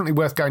one. Definitely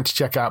worth going to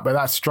check out, but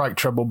that's Strike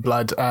Troubled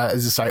Blood.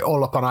 As I say,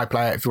 all up on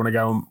iPlayer if you want to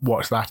go and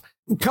watch that.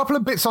 A couple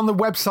of bits on the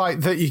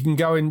website that you can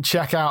go and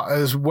check out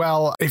as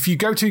well. If you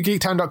go to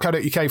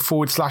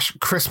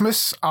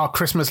geektown.co.uk/Christmas, our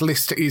Christmas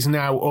list is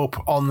now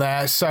up on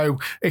there. So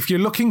if you're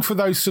looking for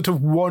those sort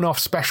of one-off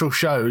special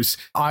shows,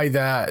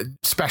 either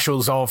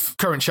specials of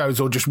current shows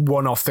or just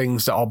one-off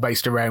things that are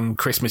based around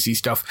Christmassy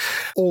stuff,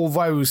 all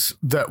those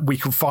that we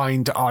can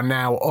find are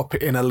now up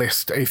in a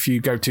list. If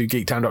you go to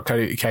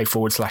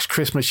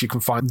geektown.co.uk/Christmas, you can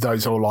find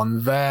those all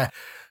on there.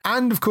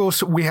 And of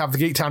course, we have the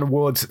Geektown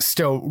Awards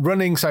still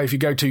running. So if you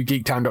go to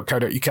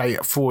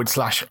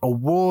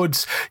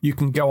geektown.co.uk/awards, you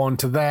can go on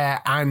to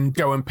there and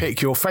go and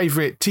pick your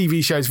favorite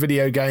TV shows,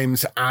 video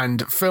games,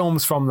 and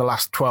films from the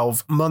last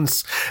 12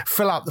 months.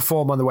 Fill out the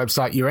form on the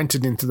website. You're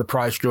entered into the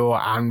prize draw,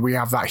 and we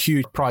have that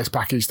huge prize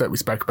package that we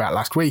spoke about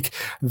last week.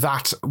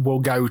 That will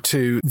go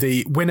to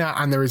the winner,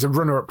 and there is a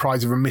runner-up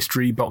prize of a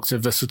mystery box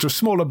of a sort of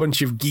smaller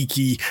bunch of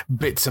geeky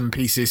bits and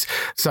pieces.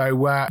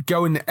 So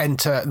go and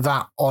enter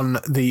that on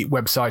the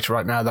website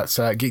right now. That's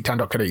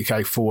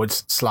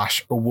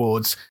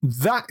geektown.co.uk/awards.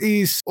 That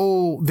is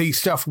all the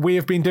stuff we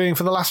have been doing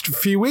for the last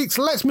few weeks.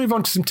 Let's move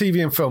on to some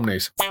TV and film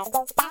news.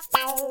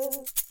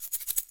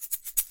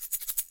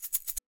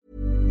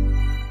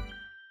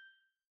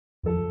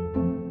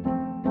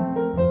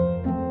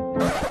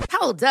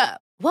 Hold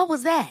up. What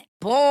was that?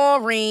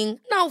 Boring.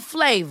 No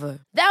flavor.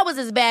 That was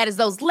as bad as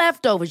those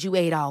leftovers you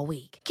ate all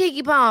week.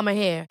 Keke Palmer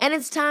here, and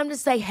it's time to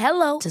say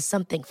hello to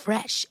something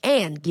fresh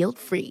and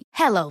guilt-free.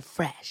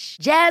 HelloFresh.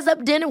 Jazz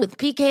up dinner with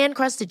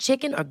pecan-crusted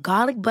chicken or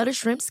garlic butter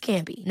shrimp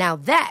scampi. Now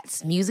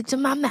that's music to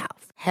my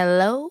mouth.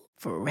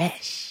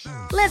 HelloFresh.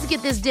 Let's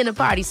get this dinner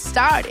party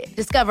started.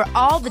 Discover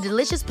all the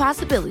delicious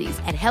possibilities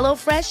at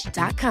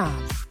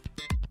HelloFresh.com.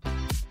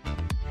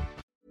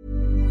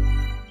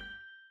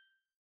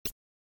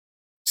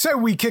 So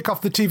we kick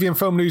off the TV and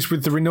film news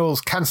with the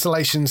renewals,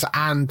 cancellations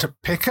and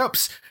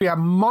pickups. We have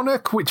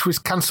Monarch, which was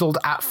cancelled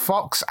at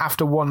Fox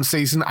after one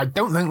season. I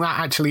don't think that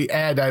actually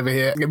aired over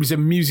here. It was a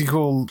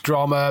musical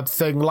drama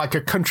thing, like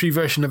a country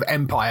version of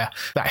Empire,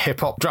 that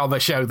hip-hop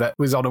drama show that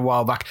was on a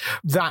while back.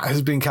 That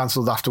has been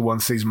cancelled after one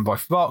season by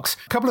Fox.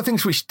 A couple of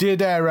things which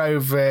did air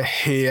over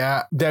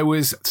here. There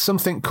was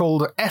something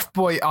called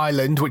F-Boy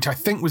Island, which I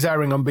think was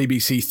airing on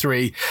BBC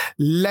Three.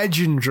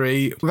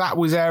 Legendary, that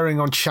was airing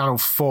on Channel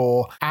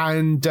 4.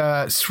 And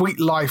Sweet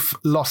Life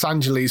Los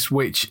Angeles,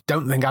 which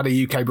don't think had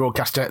a UK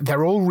broadcaster.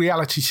 They're all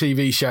reality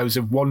TV shows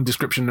of one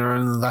description or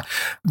another.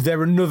 There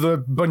are another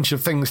bunch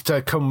of things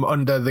to come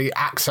under the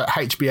axe at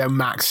HBO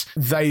Max.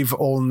 They've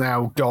all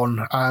now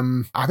gone.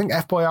 I think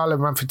F-Boy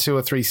Island ran for 2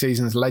 or 3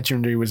 seasons.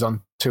 Legendary was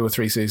on 2 or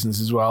 3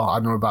 seasons as well. I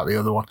don't know about the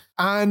other one.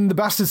 And The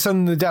Bastard Son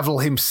and the Devil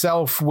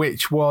himself,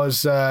 which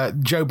was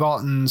Joe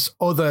Barton's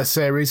other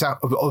series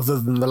other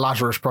than The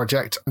Lazarus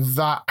Project,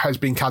 that has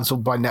been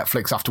cancelled by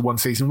Netflix after one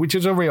season, which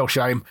is a real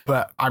shame,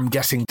 but I'm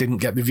guessing didn't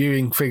get the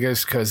viewing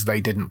figures because they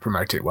didn't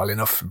promote it well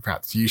enough.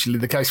 That's usually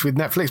the case with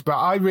Netflix, but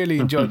I really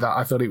enjoyed that.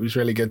 I thought it was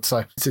really good,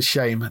 so it's a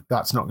shame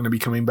that's not going to be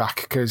coming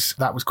back because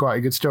that was quite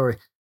a good story.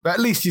 But at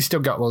least you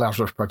still got the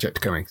Lazarus Project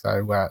coming,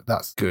 so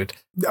that's good.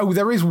 Oh,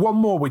 there is one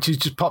more which has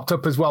just popped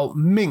up as well.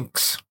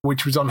 Minx,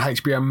 which was on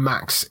HBO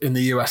Max in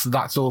the US,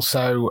 that's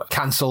also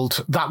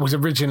cancelled. That was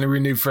originally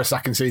renewed for a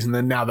second season,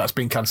 and now that's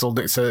been cancelled.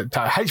 It's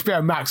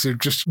HBO Max are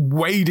just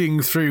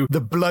wading through the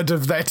blood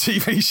of their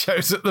TV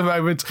shows at the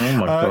moment. Oh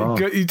my God.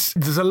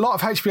 There's a lot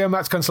of HBO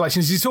Max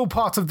cancellations. It's all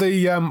part of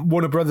the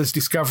Warner Brothers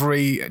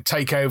Discovery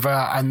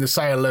takeover and the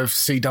sale of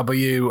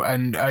CW,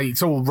 and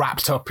it's all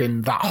wrapped up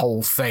in that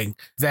whole thing.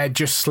 They're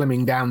just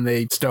slimming down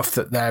the stuff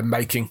that they're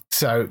making.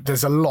 So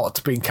there's a lot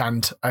being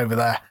canned over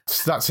there.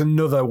 So that's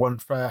another one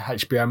for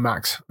HBO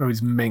Max, or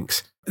is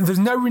Minx. There's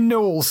no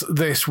renewals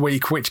this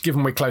week, which,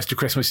 given we're close to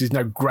Christmas, is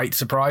no great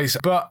surprise.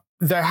 But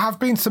there have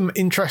been some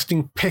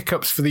interesting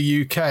pickups for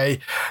the UK.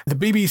 The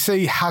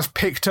BBC has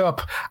picked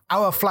up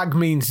Our Flag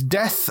Means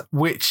Death,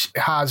 which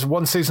has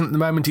 1 season at the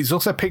moment. It's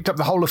also picked up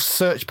the whole of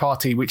Search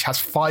Party, which has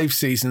 5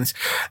 seasons.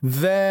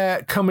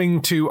 They're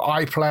coming to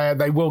iPlayer.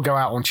 They will go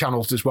out on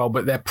channels as well,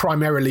 but they're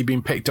primarily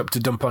being picked up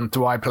to dump onto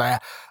iPlayer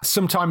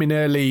sometime in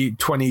early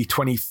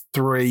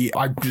 2023.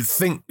 I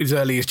think as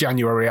early as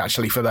January,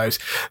 actually, for those.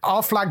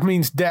 Our Flag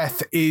Means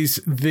Death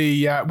is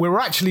we were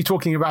actually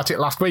talking about it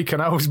last week,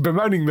 and I was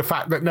bemoaning the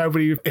fact that nobody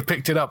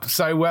picked it up.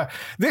 So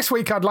this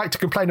week I'd like to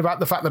complain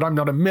about the fact that I'm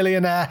not a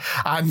millionaire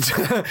and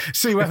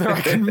see whether I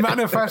can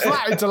manifest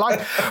that into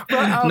life.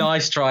 But,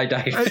 nice try,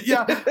 Dave.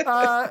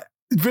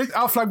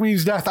 Our Flag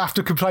Means Death,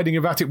 after complaining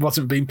about it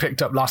wasn't being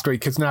picked up last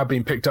week, has now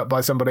been picked up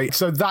by somebody.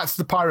 So that's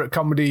the pirate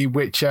comedy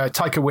which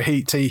Taika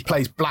Waititi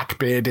plays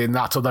Blackbeard in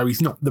that, although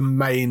he's not the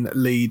main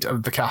lead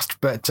of the cast,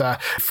 but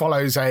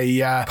follows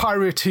a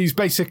pirate who's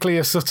basically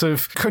a sort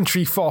of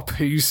country fop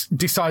who's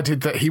decided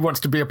that he wants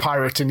to be a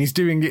pirate, and he's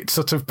doing it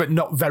sort of, but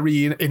not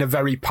very in a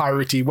very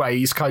piratey way.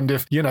 He's kind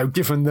of,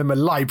 given them a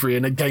library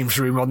and a games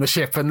room on the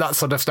ship and that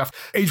sort of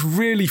stuff. It's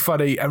really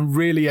funny and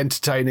really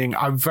entertaining.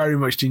 I very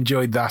much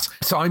enjoyed that.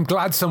 So I'm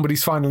glad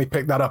somebody's finally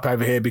picked that up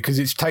over here because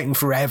it's taken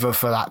forever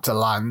for that to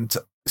land.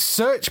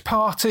 Search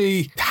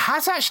Party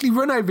has actually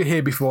run over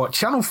here before.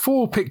 Channel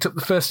 4 picked up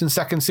the first and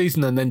second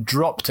season and then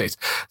dropped it.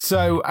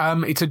 So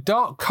it's a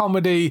dark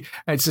comedy.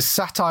 It's a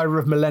satire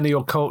of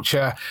millennial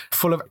culture,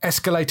 full of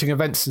escalating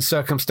events and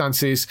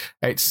circumstances.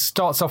 It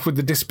starts off with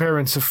the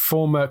disappearance of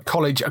former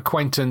college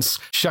acquaintance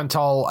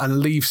Chantal and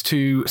leaves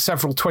to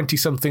several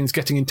 20-somethings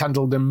getting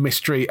entangled in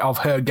mystery of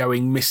her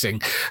going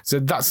missing. So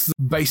that's the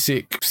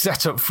basic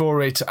setup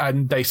for it,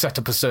 and they set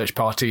up a search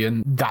party,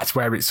 and that's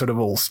where it sort of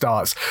all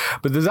starts.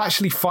 But there's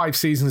actually 5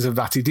 seasons of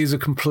that. It is a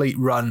complete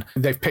run.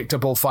 They've picked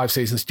up all 5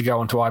 seasons to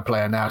go onto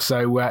iPlayer now.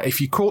 So if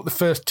you caught the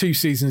first 2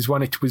 seasons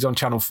when it was on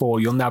Channel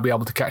 4, you'll now be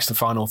able to catch the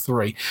final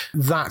 3.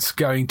 That's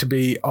going to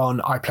be on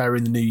iPlayer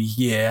in the new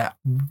year.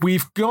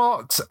 We've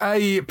got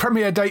a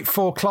premiere date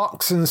for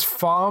Clarkson's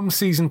Farm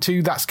Season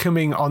 2. That's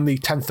coming on the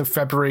 10th of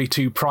February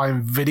to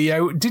Prime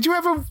Video. Did you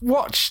ever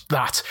watch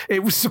that?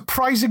 It was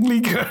surprisingly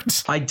good.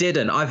 I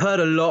didn't. I've heard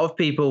a lot of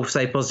people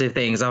say positive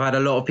things. I've had a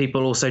lot of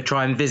people also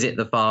try and visit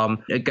the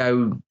farm,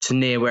 go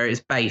to near where it's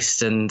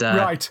based, and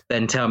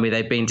then tell me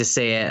they've been to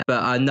see it.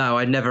 But no,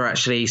 I never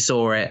actually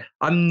saw it.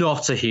 I'm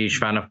not a huge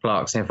fan of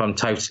Clarkson, if I'm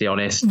totally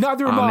honest.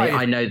 Neither am I.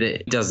 I know that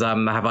he does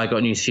Have I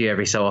Got News for You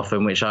every so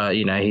often, which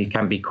he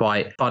can be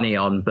quite funny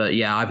on. But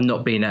yeah, I've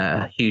not been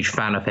a huge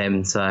fan of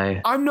him. So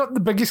I'm not the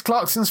biggest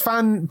Clarkson's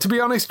fan, to be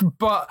honest.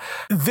 But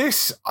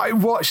this I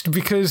watched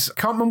because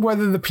I can't remember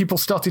whether the people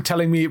started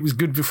telling me it was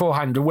good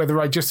beforehand or whether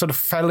I just sort of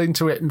fell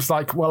into it and was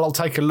like, well, I'll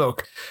take a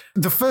look.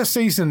 The first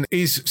season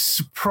is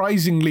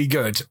surprisingly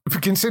good,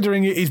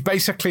 considering it is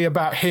basically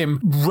about him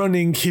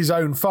running his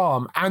own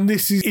farm, and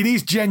it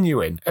is genuine.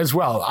 genuine as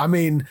well. I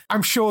mean,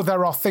 I'm sure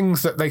there are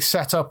things that they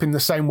set up in the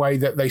same way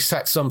that they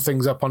set some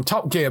things up on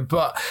Top Gear,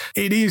 but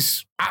it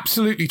is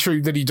absolutely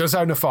true that he does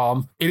own a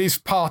farm. It is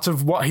part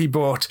of what he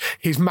bought.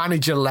 His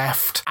manager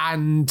left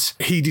and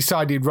he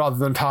decided rather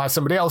than hire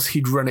somebody else,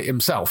 he'd run it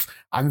himself.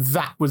 And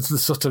that was the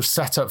sort of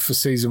setup for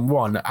season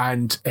 1.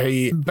 And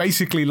he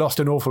basically lost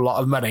an awful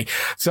lot of money.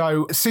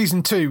 So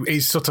season 2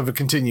 is sort of a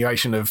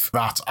continuation of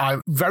that.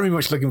 I'm very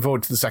much looking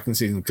forward to the second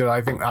season because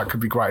I think that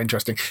could be quite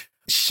interesting.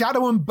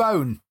 Shadow and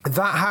Bone,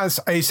 that has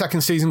a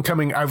second season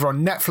coming over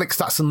on Netflix.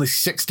 That's on the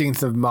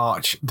 16th of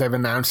March, they've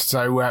announced.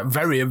 So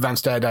very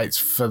advanced air dates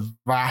for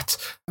that.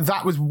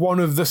 That was one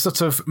of the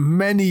sort of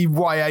many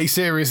YA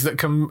series that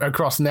come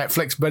across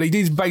Netflix, but it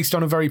is based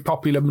on a very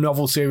popular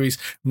novel series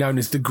known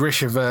as the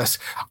Grishaverse.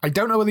 I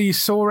don't know whether you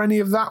saw any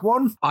of that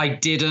one. I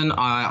didn't.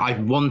 I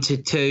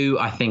wanted to.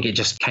 I think it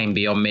just came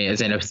beyond me.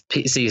 As in a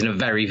season of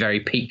very, very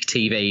peak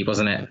TV,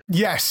 wasn't it?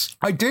 Yes,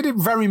 I did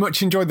very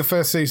much enjoy the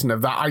first season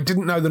of that. I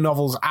didn't know the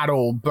novels at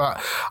all, but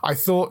I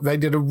thought they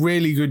did a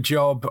really good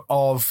job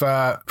of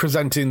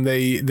presenting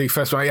the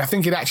first one. I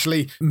think it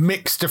actually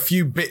mixed a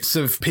few bits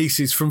of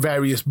pieces from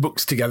various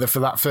books together for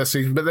that first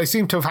season, but they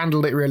seem to have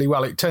handled it really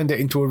well. It turned it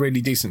into a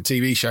really decent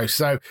TV show.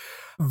 So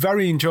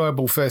very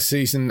enjoyable first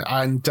season,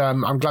 and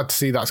I'm glad to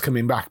see that's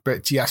coming back.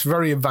 But yes,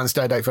 very advanced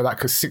air date for that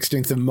because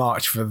 16th of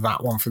March for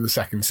that one for the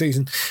second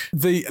season.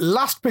 The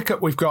last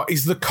pickup we've got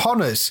is The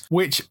Conners,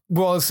 which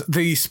was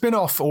the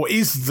spin-off, or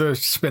is the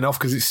spin-off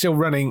because it's still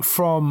running,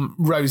 from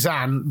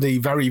Roseanne, the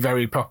very,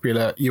 very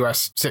popular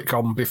US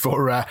sitcom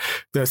before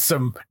there's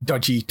some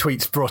dodgy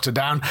tweets brought her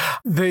down.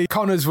 The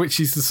Conners, which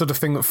is the sort of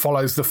thing that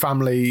follows the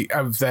family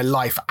of their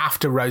life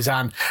after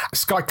Roseanne.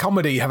 Sky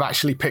Comedy have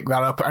actually picked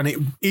that up, and it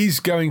is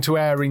going to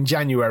air in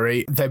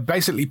January. They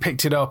basically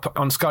picked it up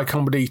on Sky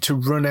Comedy to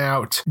run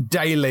out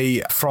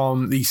daily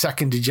from the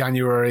 2nd of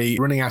January,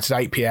 running out at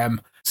 8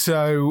 p.m.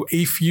 So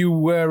if you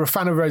were a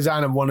fan of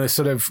Roseanne and want to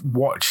sort of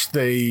watch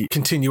the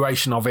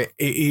continuation of it,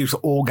 it is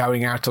all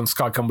going out on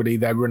Sky Comedy.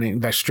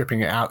 They're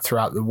stripping it out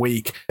throughout the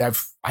week. They've,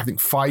 I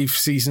think, 5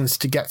 seasons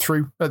to get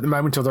through at the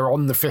moment, or they're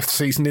on the 5th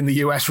season in the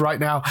US right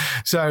now.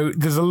 So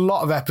there's a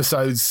lot of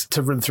episodes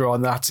to run through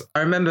on that.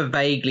 I remember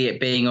vaguely it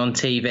being on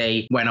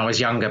TV when I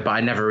was younger, but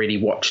I never really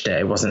watched it.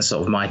 It wasn't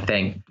sort of my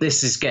thing.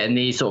 This is getting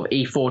the sort of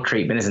E4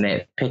 treatment, isn't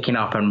it? Picking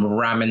up and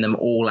ramming them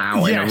all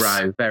out in a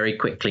row very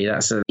quickly.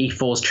 That's an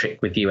E4's trick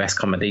with US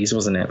comedies,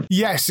 wasn't it?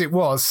 Yes, it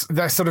was.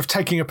 They're sort of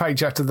taking a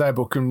page out of their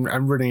book and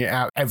running it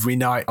out every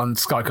night on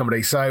Sky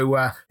Comedy.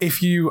 So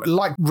if you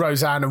like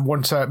Roseanne and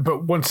want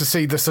to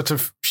see the sort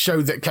of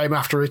show that came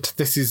after it,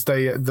 this is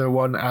the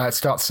one.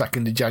 Starts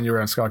 2nd of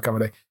January on Sky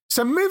Comedy.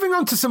 So moving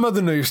on to some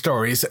other news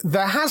stories,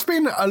 there has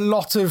been a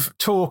lot of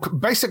talk,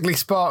 basically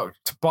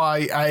sparked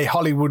by a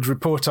Hollywood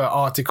Reporter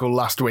article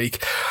last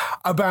week,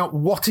 about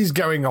what is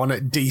going on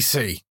at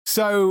DC.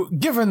 So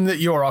given that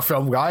you're our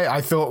film guy, I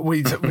thought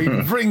we'd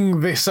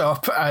bring this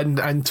up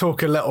and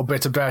talk a little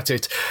bit about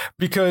it,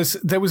 because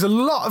there was a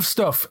lot of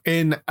stuff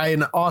in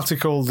an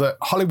article that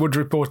Hollywood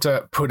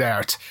Reporter put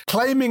out,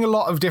 claiming a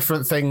lot of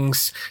different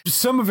things,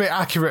 some of it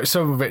accurate,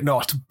 some of it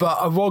not.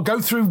 But we'll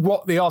go through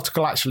what the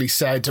article actually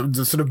said,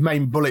 the sort of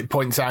main bullet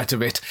points out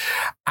of it.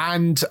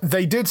 And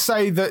they did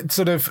say that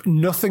sort of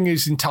nothing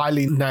is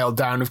entirely nailed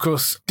down. Of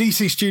course,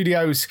 DC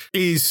Studios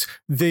is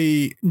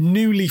the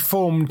newly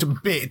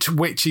formed bit,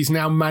 which is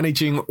now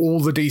managing all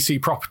the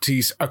DC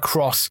properties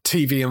across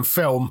TV and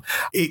film.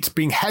 It's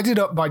being headed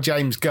up by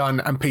James Gunn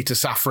and Peter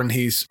Safran,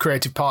 his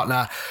creative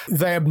partner.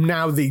 They are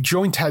now the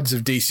joint heads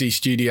of DC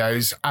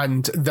Studios,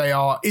 and they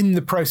are in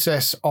the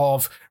process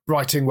of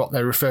writing what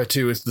they refer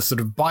to as the sort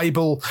of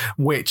Bible,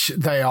 which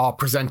they are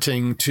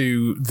presenting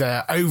to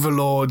their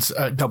overlords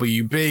at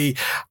WB.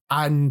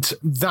 And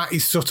that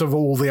is sort of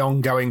all the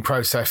ongoing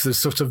process. There's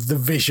sort of the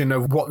vision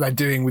of what they're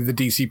doing with the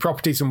DC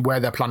properties and where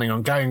they're planning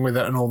on going with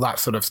it and all that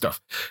sort of stuff.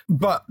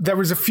 But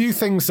there is a few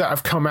things that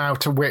have come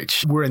out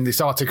which were in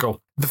this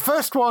article. The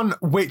first one,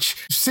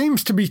 which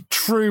seems to be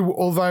true,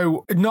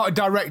 although not a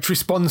direct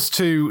response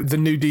to the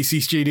new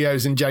DC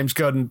Studios and James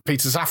Gunn and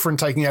Peter Safran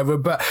taking over,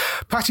 but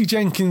Patty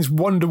Jenkins'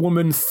 Wonder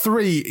Woman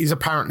 3 is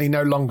apparently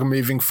no longer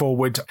moving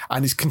forward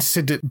and is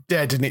considered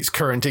dead in its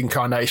current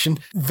incarnation.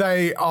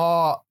 They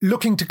are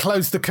looking to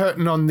close the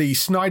curtain on the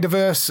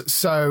Snyderverse,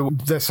 so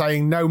they're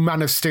saying no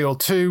Man of Steel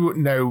 2,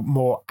 no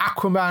more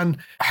Aquaman.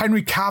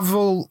 Henry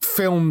Cavill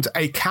filmed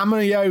a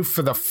cameo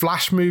for the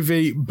Flash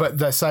movie, but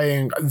they're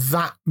saying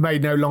that may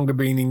no longer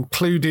be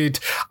included,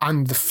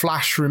 and the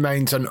Flash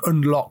remains an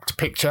unlocked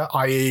picture,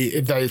 i.e.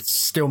 they're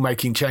still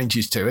making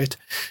changes to it.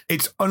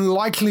 It's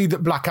unlikely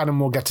that Black Adam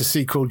will get a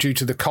sequel due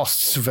to the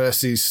costs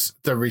versus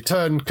the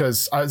return,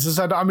 because, as I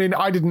said, I mean,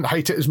 I didn't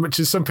hate it as much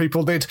as some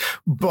people did,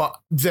 but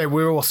there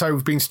were also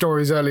been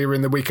stories earlier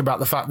in the week about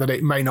the fact that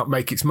it may not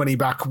make its money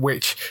back,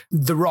 which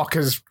The Rock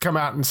has come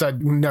out and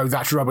said, no,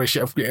 that's rubbish,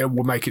 it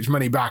will make its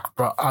money back,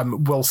 but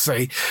we'll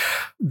see.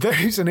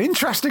 There's an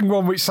interesting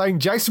one which is saying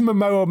Jason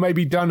Momoa may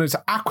be done as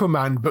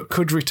Aquaman but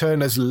could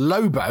return as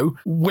Lobo,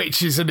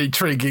 which is an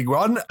intriguing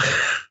one.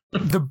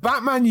 The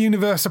Batman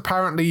universe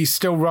apparently is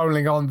still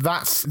rolling on.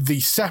 That's the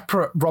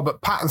separate Robert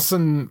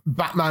Pattinson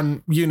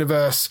Batman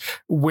universe,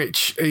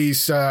 which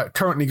is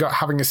currently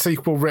having a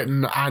sequel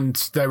written, and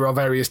there are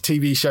various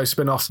TV show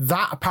spin-offs.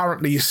 That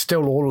apparently is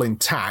still all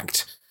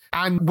intact.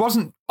 And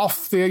wasn't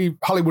off the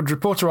Hollywood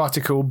Reporter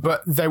article,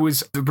 but there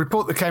was a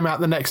report that came out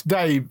the next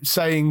day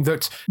saying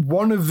that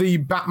one of the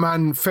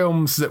Batman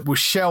films that was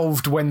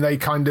shelved when they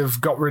kind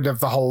of got rid of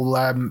the whole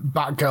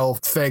Batgirl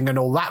thing and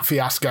all that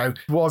fiasco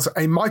was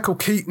a Michael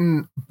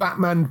Keaton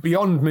Batman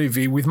Beyond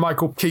movie with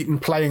Michael Keaton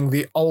playing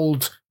the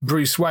old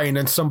Bruce Wayne,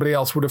 and somebody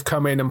else would have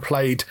come in and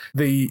played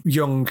the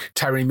young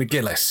Terry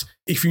McGinnis.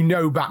 If you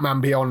know Batman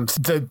Beyond,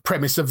 the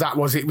premise of that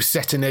was it was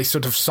set in a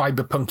sort of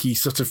cyberpunky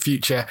sort of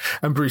future,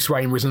 and Bruce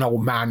Wayne was an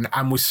old man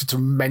and was sort of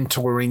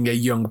mentoring a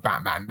young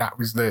Batman. That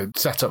was the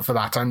setup for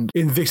that. And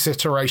in this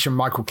iteration,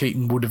 Michael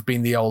Keaton would have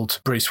been the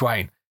old Bruce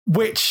Wayne.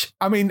 Which,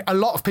 I mean, a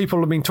lot of people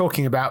have been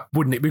talking about,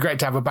 wouldn't it be great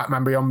to have a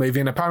Batman Beyond movie?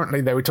 And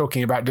apparently they were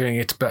talking about doing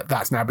it, but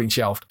that's now been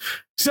shelved.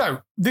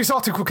 So this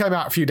article came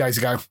out a few days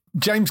ago.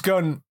 James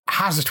Gunn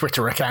has a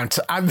Twitter account.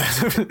 And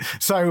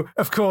so,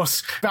 of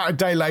course, about a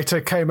day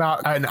later came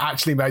out and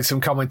actually made some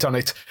comment on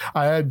it.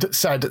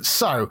 Said,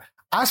 so,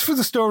 as for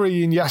the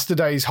story in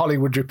yesterday's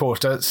Hollywood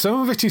Reporter, some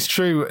of it is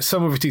true,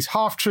 some of it is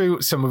half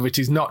true, some of it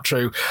is not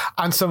true,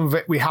 and some of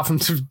it we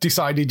haven't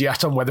decided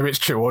yet on whether it's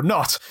true or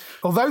not.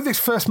 Although this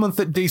first month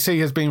at DC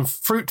has been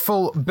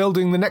fruitful,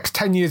 building the next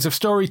 10 years of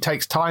story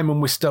takes time,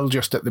 and we're still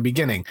just at the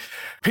beginning.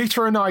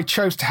 Peter and I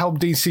chose to help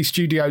DC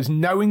Studios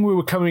knowing we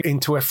were coming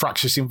into a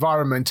fractious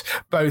environment,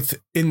 both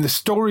in the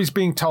stories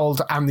being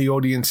told and the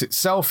audience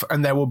itself,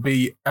 and there will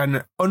be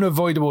an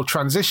unavoidable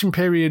transition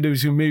period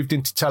as we moved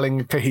into telling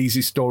a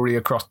cohesive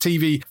story across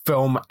TV,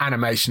 film,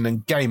 animation,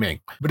 and gaming.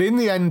 But in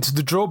the end,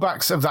 the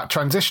drawbacks of that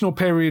transitional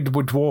period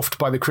were dwarfed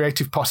by the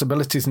creative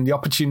possibilities and the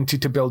opportunity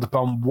to build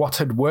upon what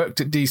had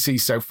worked at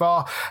DC so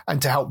far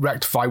and to help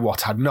rectify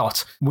what had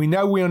not. We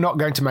know we are not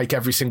going to make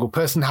every single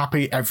person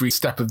happy every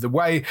step of the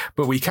way,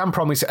 but we can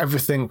promise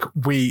everything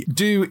we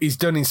do is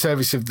done in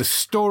service of the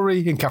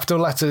story, in capital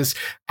letters,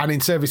 and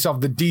in service of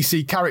the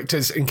DC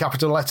characters, in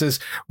capital letters,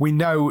 we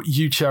know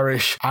you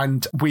cherish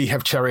and we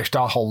have cherished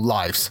our whole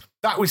lives.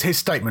 That was his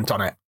statement on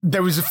it.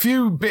 There was a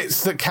few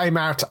bits that came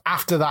out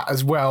after that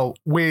as well,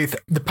 with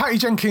the Patty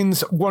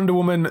Jenkins Wonder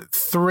Woman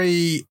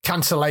 3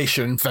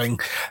 cancellation thing.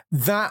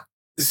 That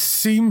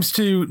seems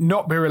to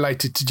not be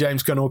related to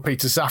James Gunn or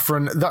Peter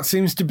Safran. That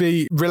seems to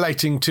be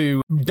relating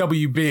to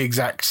WB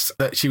execs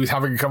that she was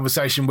having a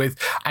conversation with,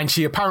 and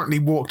she apparently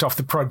walked off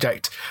the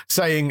project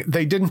saying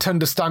they didn't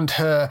understand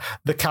her,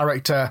 the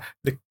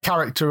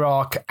character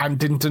arc, and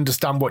didn't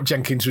understand what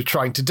Jenkins was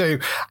trying to do.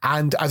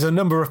 And as a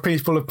number of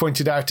people have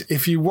pointed out,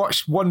 if you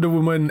watched Wonder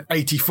Woman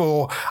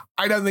 84,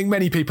 I don't think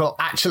many people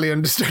actually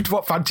understood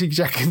what Patty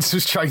Jenkins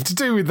was trying to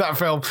do with that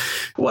film.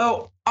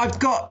 Well, I've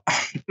got,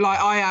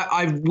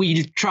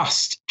 we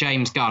trust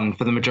James Gunn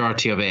for the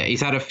majority of it.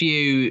 He's had a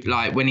few,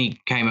 like when he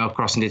came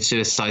across and did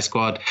Suicide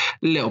Squad, a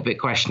little bit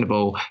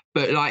questionable,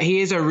 but like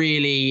he is a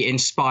really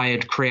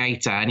inspired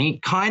creator and he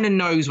kind of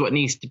knows what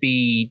needs to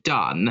be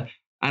done.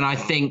 And I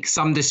think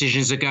some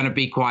decisions are going to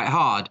be quite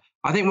hard.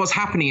 I think what's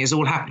happening is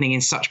all happening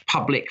in such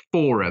public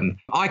forum.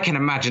 I can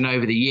imagine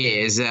over the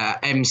years,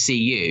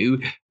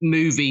 MCU,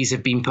 movies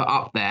have been put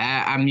up there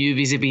and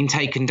movies have been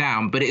taken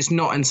down, but it's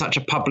not in such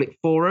a public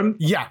forum.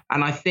 Yeah.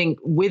 And I think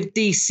with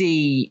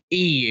DC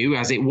EU,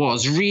 as it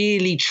was,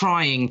 really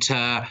trying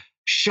to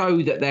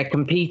show that they're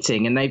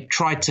competing and they've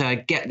tried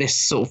to get this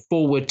sort of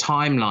forward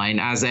timeline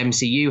as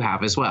MCU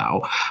have as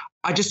well.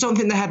 I just don't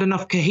think they had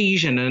enough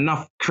cohesion and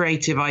enough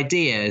creative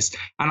ideas.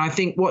 And I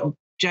think what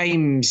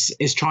James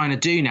is trying to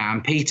do now,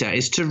 and Peter,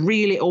 is to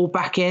reel it all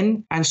back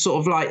in and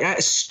sort of like,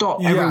 let's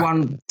stop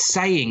everyone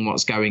saying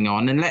what's going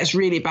on and let's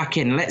reel it back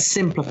in. Let's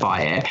simplify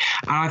it.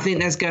 And I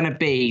think there's going to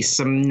be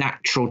some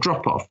natural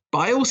drop off. But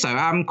I also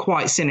am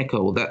quite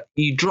cynical that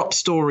you drop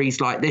stories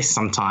like this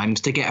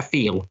sometimes to get a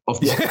feel of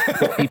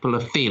what people are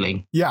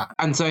feeling. Yeah.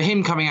 And so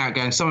him coming out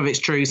going, some of it's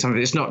true, some of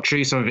it's not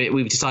true, some of it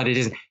we've decided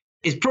isn't,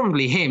 is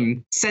probably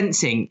him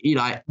sensing,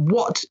 like,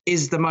 what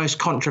is the most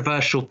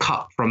controversial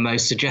cut from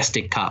those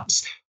suggested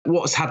cuts?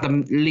 What's had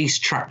the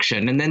least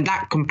traction? And then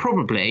that can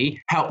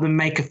probably help them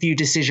make a few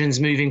decisions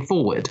moving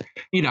forward.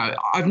 You know,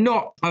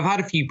 I've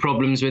had a few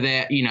problems with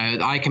it. You know,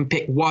 I can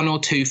pick one or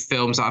two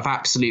films that I've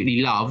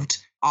absolutely loved.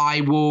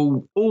 I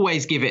will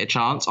always give it a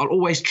chance. I'll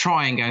always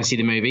try and go and see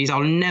the movies.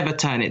 I'll never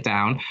turn it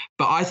down.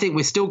 But I think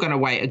we're still going to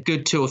wait a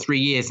good 2 or 3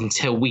 years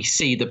until we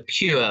see the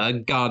pure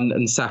Gunn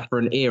and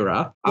Safran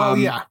era. Well,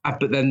 yeah.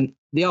 But then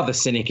the other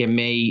cynic in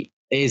me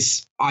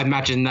is I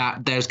imagine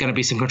that there's going to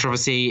be some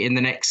controversy in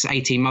the next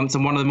 18 months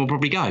and one of them will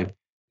probably go.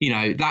 You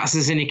know, that's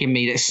the cynic in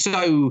me that's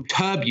so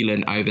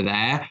turbulent over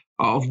there.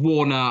 Of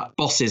Warner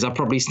bosses are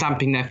probably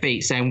stamping their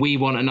feet saying, we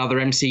want another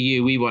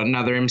MCU, we want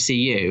another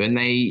MCU. And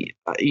they,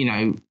 you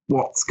know,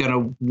 what's going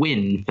to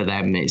win for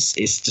them. It's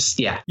just,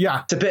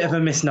 it's a bit of a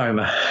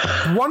misnomer.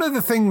 One of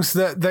the things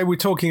that they were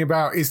talking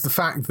about is the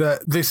fact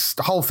that this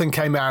whole thing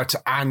came out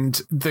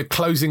and the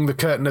closing the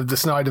curtain of the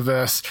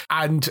Snyderverse.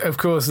 And of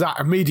course, that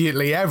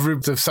immediately every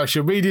of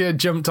social media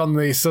jumped on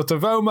the sort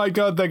of, oh my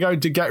God, they're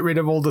going to get rid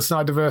of all the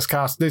Snyderverse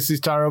cast. This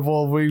is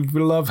terrible. We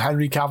love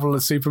Henry Cavill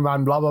as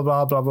Superman, blah, blah,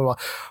 blah, blah, blah, blah.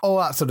 All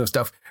that sort of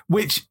stuff.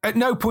 Which at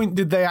no point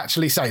did they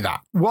actually say that.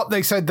 What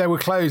they said they were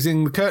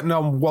closing the curtain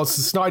on was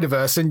the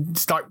Snyderverse. And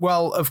it's like,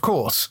 well, of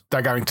course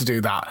they're going to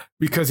do that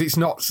because it's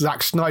not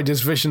Zack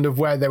Snyder's vision of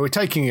where they were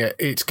taking it.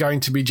 It's going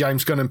to be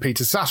James Gunn and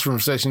Peter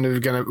Safran's vision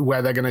of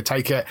where they're going to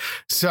take it.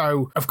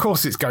 So, of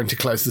course, it's going to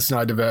close the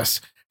Snyderverse.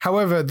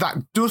 However,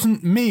 that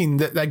doesn't mean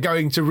that they're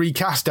going to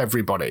recast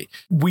everybody.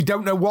 We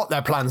don't know what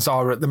their plans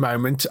are at the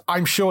moment.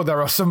 I'm sure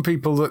there are some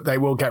people that they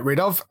will get rid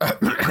of,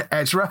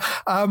 Ezra,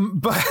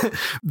 but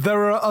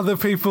there are other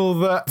people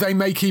that they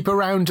may keep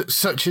around,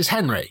 such as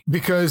Henry,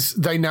 because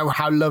they know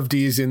how loved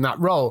he is in that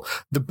role.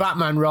 The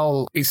Batman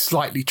role is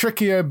slightly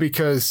trickier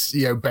because,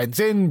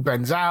 Ben's in,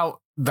 Ben's out.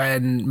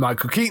 Then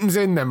Michael Keaton's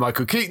in, then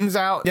Michael Keaton's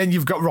out. Then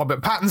you've got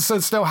Robert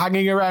Pattinson still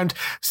hanging around.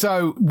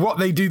 So what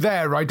they do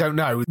there, I don't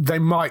know. They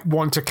might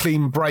want a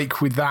clean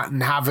break with that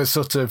and have a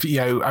sort of,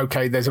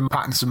 okay, there's a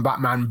Pattinson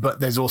Batman, but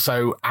there's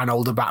also an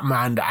older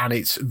Batman and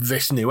it's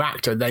this new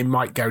actor. They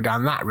might go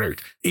down that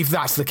route. If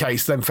that's the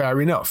case, then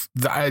fair enough.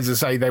 As I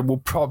say, they will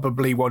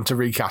probably want to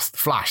recast The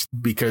Flash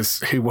because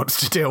who wants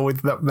to deal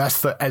with that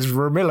mess that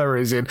Ezra Miller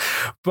is in?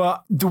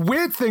 But the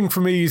weird thing for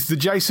me is the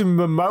Jason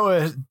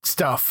Momoa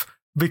stuff.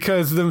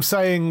 Because them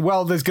saying,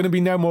 well, there's going to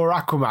be no more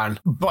Aquaman,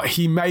 but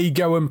he may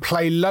go and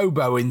play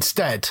Lobo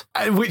instead,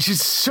 which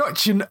is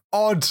such an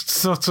odd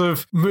sort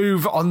of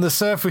move on the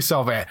surface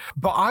of it.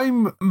 But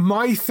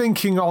my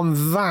thinking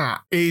on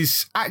that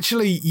is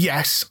actually,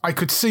 yes, I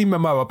could see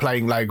Momoa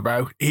playing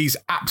Lobo. He's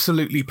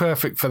absolutely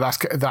perfect for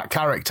that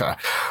character.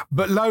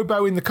 But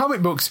Lobo in the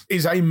comic books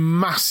is a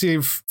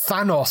massive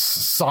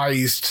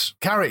Thanos-sized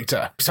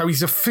character. So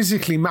he's a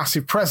physically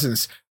massive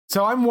presence.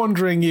 So I'm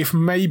wondering if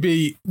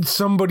maybe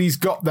somebody's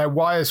got their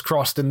wires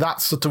crossed and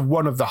that's sort of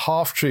one of the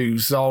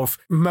half-truths of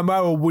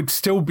Momoa would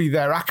still be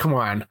their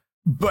Aquaman,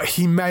 but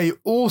he may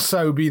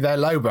also be their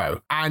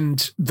Lobo.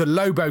 And the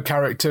Lobo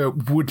character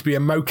would be a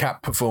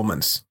mocap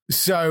performance.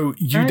 So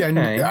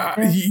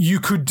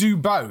you could do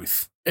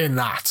both in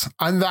that.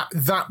 And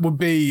that would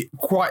be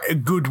quite a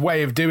good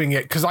way of doing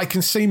it because I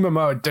can see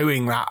Momoa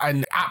doing that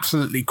and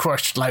absolutely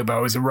crushed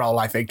Lobo as a role.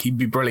 I think he'd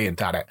be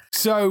brilliant at it.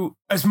 So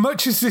as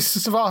much as this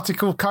sort of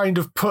article kind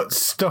of puts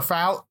stuff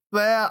out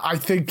there, I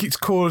think it's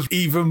caused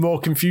even more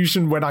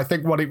confusion when I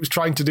think what it was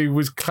trying to do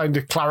was kind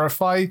of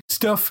clarify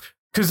stuff.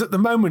 Because at the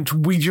moment,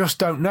 we just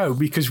don't know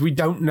because we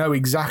don't know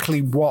exactly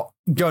what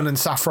Gunn and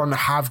Safran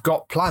have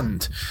got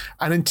planned.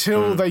 And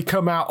until they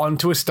come out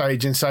onto a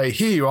stage and say,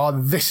 here you are,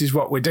 this is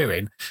what we're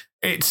doing,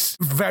 it's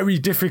very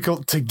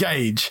difficult to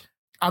gauge.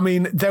 I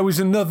mean, there was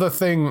another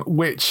thing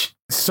which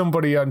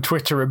somebody on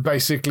Twitter had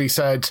basically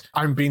said,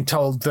 I'm being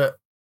told that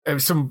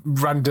some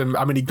random,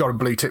 I mean, he got a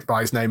blue tick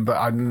by his name, but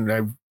I don't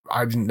know.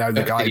 I didn't know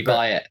the guy. Did he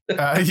buy it?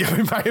 Yeah,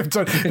 we may have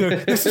done.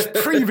 This is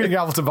pre being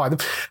able to buy them.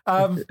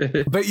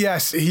 But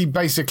yes, he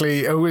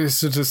basically was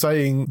sort of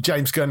saying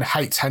James Gunn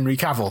hates Henry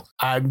Cavill.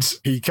 And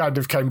he kind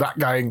of came back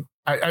going,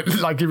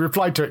 like he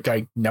replied to it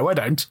going, no, I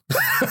don't.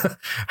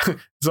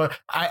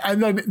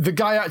 And then the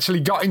guy actually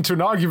got into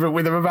an argument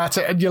with him about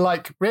it. And you're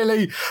like,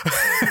 really?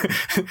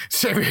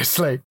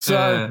 Seriously?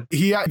 So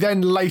he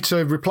then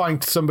later replying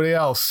to somebody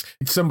else,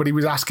 somebody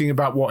was asking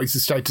about what is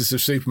the status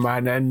of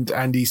Superman.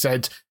 And he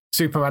said,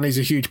 Superman is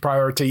a huge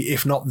priority,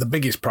 if not the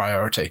biggest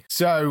priority.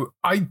 So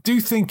I do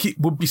think it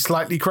would be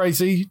slightly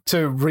crazy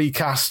to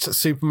recast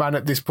Superman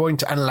at this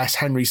point, unless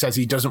Henry says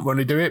he doesn't want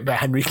to do it, but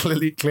Henry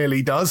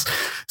clearly does.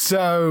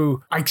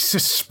 So I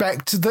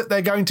suspect that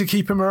they're going to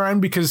keep him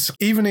around because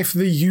even if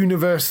the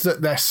universe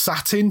that they're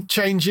sat in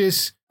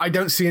changes, I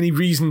don't see any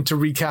reason to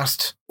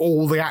recast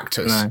all the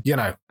actors,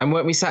 And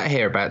when we sat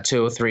here about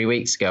 2 or 3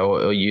 weeks ago,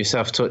 or you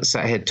yourself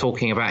sat here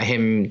talking about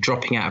him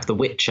dropping out of The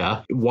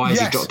Witcher, why has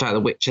he dropped out of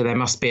The Witcher? There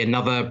must be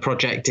another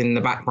project in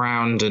the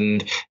background,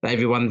 and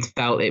everyone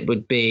felt it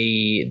would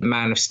be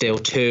Man of Steel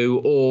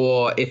 2,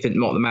 or if it's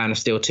not the Man of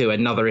Steel 2,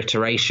 another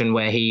iteration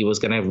where he was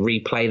going to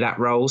replay that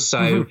role.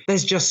 So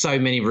there's just so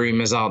many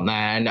rumours, aren't there?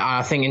 And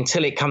I think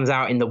until it comes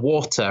out in the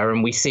water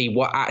and we see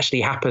what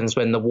actually happens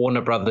when the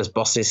Warner Brothers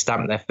bosses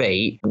stamp their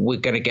feet, we're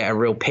going to get a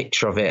real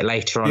picture of it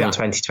later on in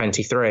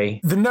 2023.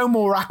 The No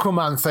More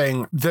Aquaman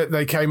thing that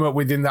they came up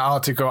with in that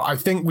article, I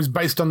think was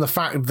based on the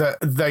fact that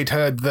they'd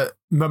heard that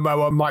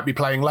Momoa might be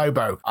playing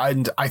Lobo,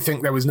 and I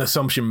think there was an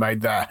assumption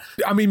made there.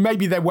 I mean,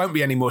 maybe there won't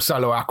be any more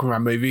solo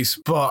Aquaman movies,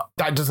 but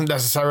that doesn't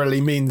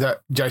necessarily mean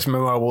that Jason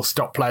Momoa will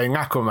stop playing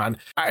Aquaman.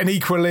 And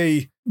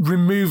equally,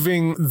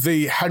 removing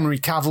the Henry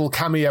Cavill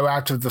cameo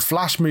out of the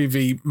Flash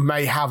movie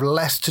may have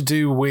less to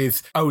do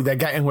with, they're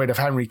getting rid of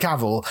Henry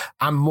Cavill,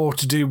 and more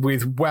to do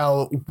with,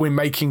 we're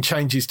making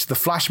changes to the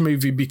Flash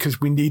movie because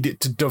we need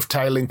it to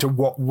dovetail into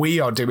what we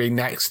are doing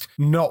next,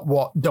 not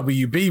what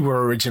WB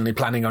were originally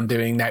planning on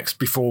doing next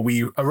before we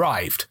he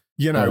arrived.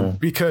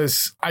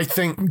 Because I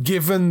think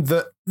given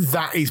that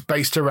that is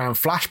based around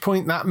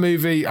Flashpoint, that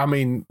movie, I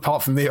mean,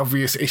 apart from the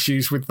obvious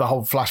issues with the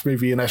whole Flash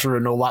movie and Ezra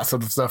and all that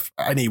sort of stuff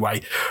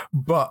anyway,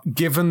 but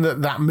given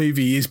that that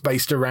movie is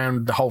based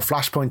around the whole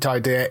Flashpoint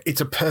idea, it's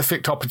a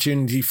perfect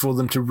opportunity for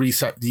them to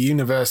reset the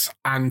universe.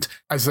 And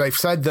as they've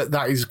said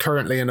that is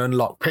currently an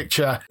unlocked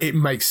picture, it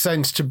makes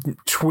sense to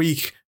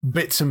tweak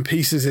bits and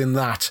pieces in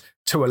that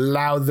to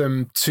allow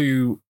them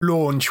to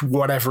launch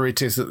whatever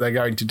it is that they're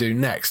going to do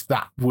next.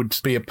 That would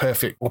be a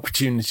perfect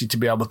opportunity to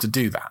be able to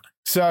do that.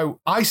 So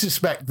I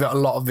suspect that a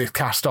lot of this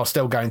cast are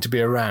still going to be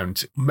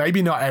around.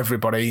 Maybe not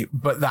everybody,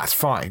 but that's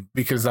fine,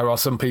 because there are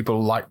some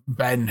people like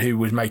Ben who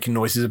was making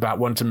noises about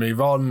wanting to move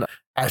on.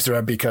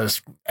 Ezra,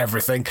 because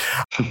everything,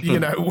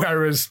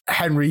 whereas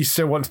Henry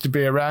still wants to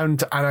be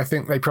around, and I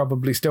think they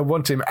probably still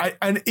want him.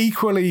 And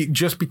equally,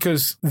 just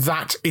because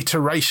that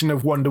iteration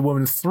of Wonder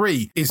Woman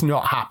 3 is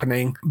not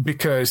happening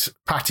because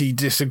Patty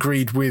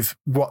disagreed with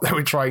what they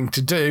were trying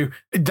to do,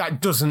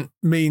 that doesn't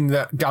mean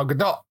that Gal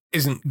Gadot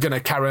isn't going to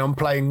carry on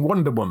playing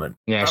Wonder Woman.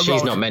 Yeah,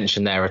 she's not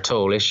mentioned there at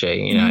all, is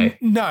she?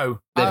 No.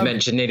 They've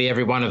mentioned nearly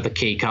every one of the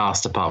key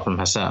cast apart from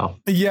herself.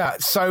 Yeah,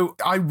 so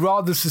I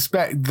rather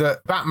suspect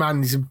that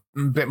Batman is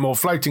a bit more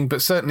floating,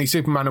 but certainly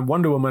Superman and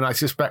Wonder Woman, I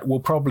suspect, will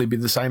probably be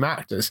the same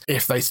actors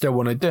if they still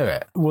want to do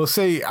it. We'll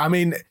see. I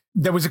mean,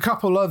 there was a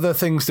couple other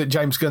things that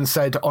James Gunn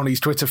said on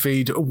his Twitter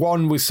feed.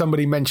 One was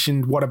somebody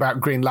mentioned, what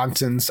about Green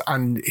Lanterns?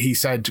 And he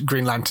said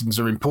Green Lanterns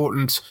are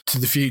important to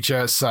the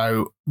future,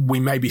 so we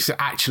may be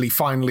actually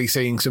finally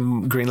seeing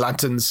some Green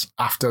Lanterns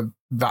after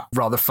that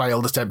rather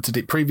failed attempt at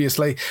it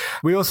previously.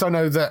 We also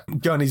know that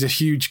Gunn is a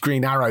huge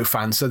Green Arrow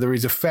fan, so there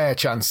is a fair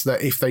chance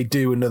that if they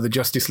do another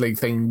Justice League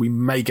thing, we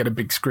may get a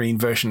big screen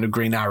version of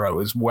Green Arrow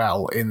as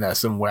well in there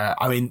somewhere.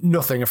 I mean,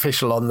 nothing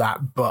official on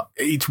that, but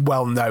it's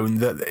well known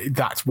that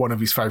that's one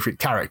of his favourite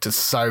characters,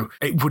 so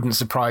it wouldn't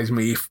surprise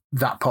me if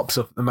that pops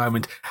up at the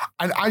moment.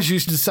 And as you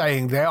were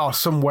saying, they are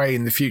some way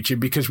in the future,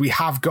 because we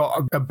have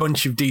got a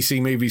bunch of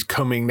DC movies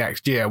coming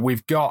next year.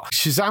 We've got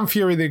Shazam!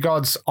 Fury of the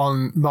Gods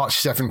on March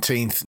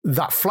 17th.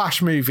 That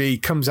Flash movie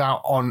comes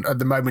out at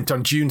the moment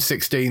on June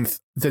 16th.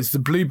 There's the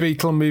Blue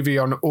Beetle movie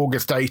on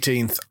August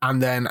 18th,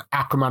 and then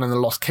Aquaman and the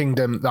Lost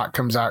Kingdom, that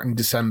comes out in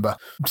December.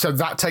 So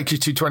that takes you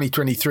to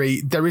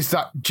 2023. There is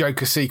that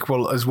Joker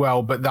sequel as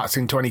well, but that's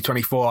in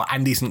 2024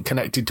 and isn't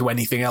connected to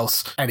anything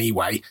else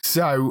anyway.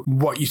 So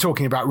what you're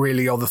talking about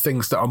really are the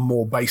things that are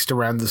more based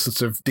around the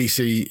sort of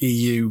DC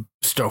EU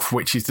stuff,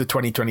 which is the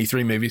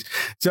 2023 movies.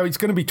 So it's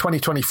going to be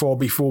 2024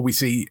 before we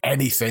see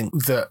anything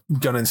that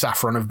Gunn and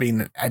Safran have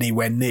been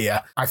anywhere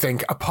near, I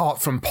think,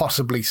 apart from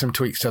possibly some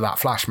tweaks to that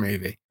Flash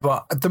movie.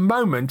 But at the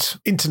moment,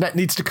 internet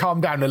needs to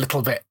calm down a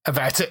little bit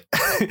about it.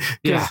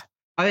 Yeah,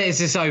 I think it's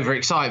this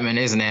overexcitement,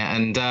 isn't it?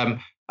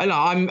 And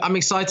I'm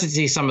excited to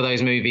see some of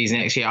those movies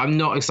next year. I'm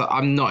not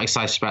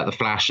excited about The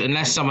Flash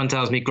unless someone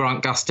tells me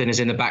Grant Gustin is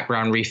in the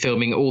background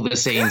refilming all the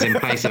scenes in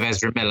place of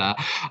Ezra Miller.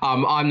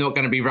 I'm not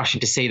going to be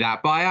rushing to see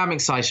that, but I am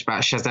excited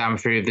about Shazam!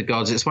 Fury of the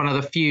Gods. It's one of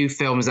the few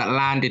films that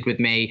landed with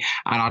me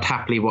and I'd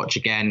happily watch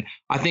again.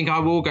 I think I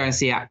will go and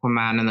see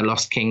Aquaman and the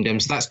Lost Kingdom.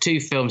 So that's two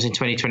films in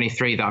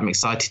 2023 that I'm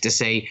excited to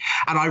see.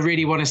 And I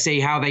really want to see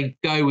how they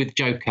go with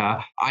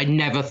Joker. I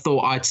never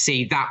thought I'd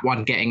see that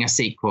one getting a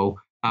sequel.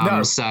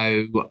 No.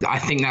 So I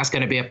think that's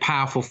going to be a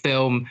powerful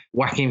film.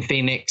 Joaquin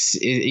Phoenix,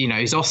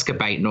 is Oscar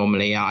bait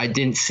normally. I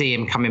didn't see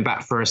him coming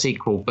back for a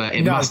sequel, but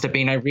it must have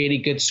been a really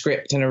good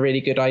script and a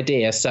really good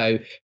idea. So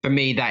for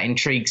me, that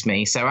intrigues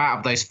me. So out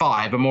of those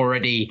five, I'm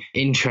already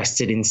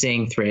interested in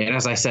seeing three. And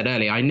as I said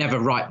earlier, I never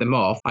write them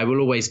off. I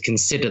will always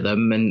consider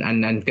them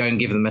and go and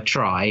give them a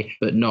try,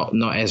 but not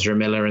Ezra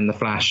Miller and The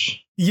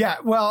Flash. Yeah,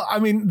 well, I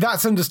mean,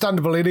 that's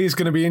understandable. It is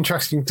going to be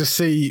interesting to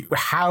see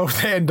how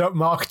they end up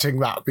marketing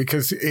that,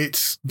 because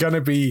it's going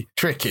to be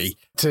tricky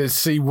to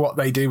see what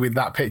they do with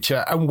that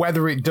picture and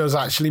whether it does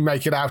actually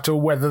make it out or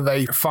whether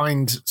they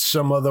find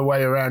some other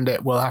way around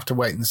it. We'll have to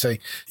wait and see.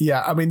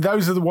 Yeah, I mean,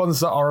 those are the ones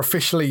that are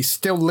officially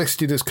still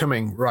listed as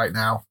coming right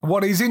now.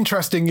 What is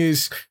interesting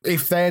is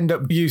if they end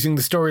up using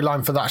the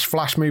storyline for that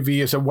Flash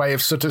movie as a way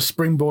of sort of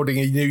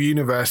springboarding a new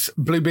universe,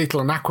 Blue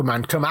Beetle and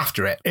Aquaman come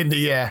after it in the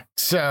year.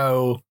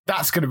 So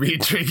that's going to be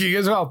intriguing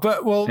as well.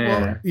 But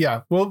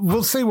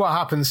we'll see what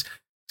happens.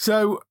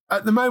 So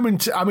at the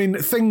moment, I mean,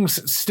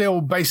 things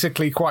still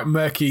basically quite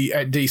murky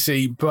at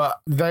DC, but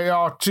there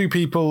are two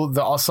people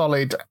that are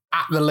solid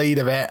at the lead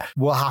of it.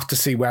 We'll have to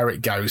see where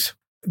it goes.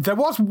 There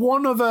was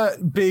one other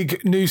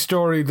big news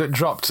story that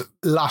dropped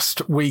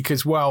last week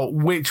as well,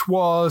 which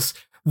was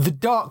The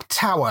Dark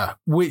Tower,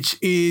 which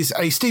is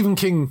a Stephen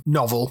King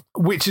novel,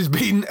 which has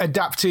been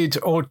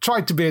adapted or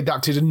tried to be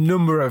adapted a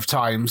number of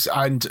times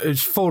and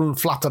has fallen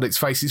flat on its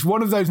face. It's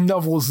one of those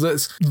novels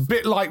that's a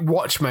bit like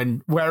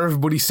Watchmen, where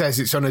everybody says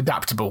it's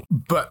unadaptable,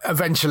 but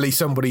eventually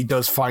somebody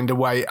does find a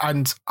way.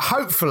 And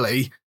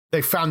hopefully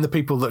they found the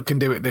people that can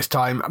do it this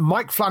time.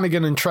 Mike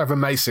Flanagan and Trevor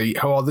Macy,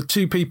 who are the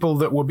two people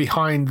that were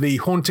behind the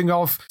Haunting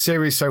of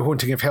series, so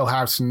Haunting of Hill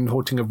House and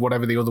Haunting of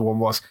whatever the other one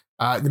was.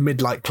 The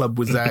Midnight Club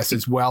was theirs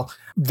as well.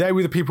 They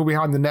were the people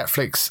behind the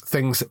Netflix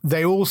things.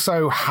 They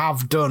also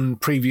have done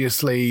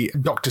previously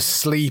Dr.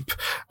 Sleep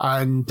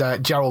and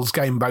Gerald's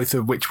Game, both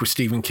of which were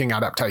Stephen King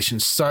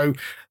adaptations. So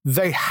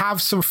they have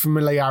some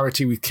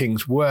familiarity with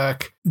King's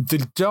work. The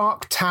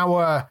Dark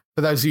Tower,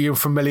 for those of you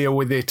familiar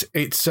with it,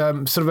 it's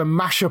sort of a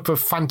mashup of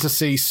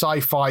fantasy,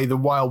 sci-fi, the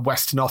Wild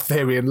West, and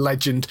Arthurian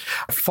legend.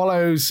 It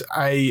follows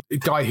a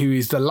guy who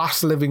is the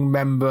last living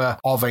member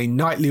of a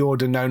knightly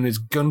order known as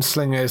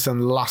Gunslingers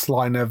and the last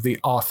line of the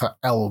Arthur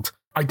Eld.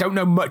 I don't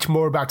know much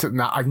more about it than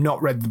that. I've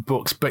not read the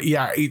books, but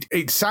yeah,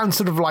 it sounds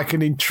sort of like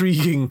an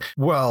intriguing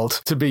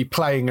world to be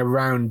playing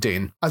around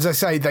in. As I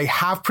say, they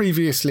have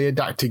previously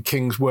adapted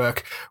King's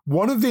work.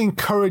 One of the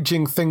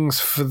encouraging things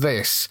for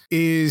this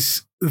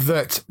is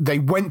that they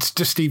went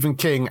to Stephen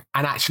King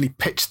and actually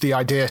pitched the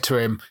idea to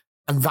him,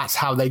 and that's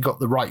how they got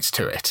the rights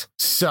to it.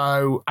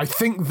 So I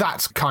think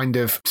that's kind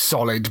of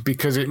solid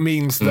because it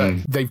means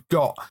that they've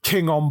got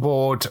King on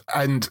board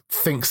and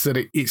thinks that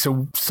it's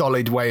a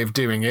solid way of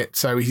doing it.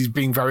 So he's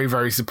being very,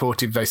 very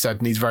supportive, they said,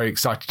 and he's very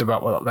excited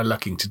about what they're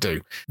looking to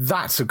do.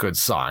 That's a good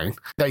sign.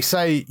 They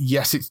say,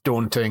 yes, it's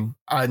daunting,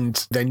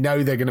 and they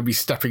know they're going to be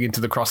stepping into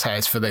the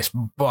crosshairs for this,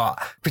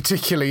 but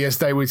particularly as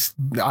there was,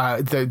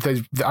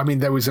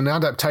 there was an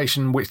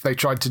adaptation which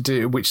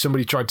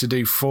somebody tried to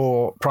do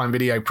for Prime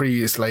Video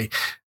previously,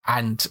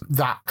 and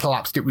that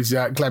collapsed. It was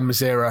Glenn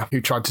Mazzara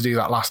who tried to do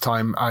that last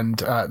time, and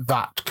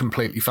that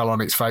completely fell on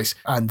its face,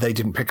 and they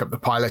didn't pick up the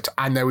pilot.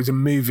 And there was a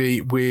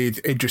movie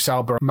with Idris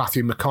Elba and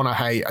Matthew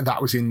McConaughey, and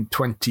that was in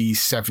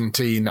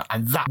 2017,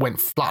 and that went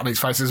flat on its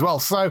face as well.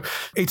 So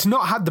it's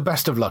not had the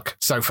best of luck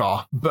so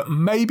far, but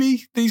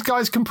maybe these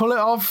guys can pull it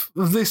off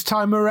this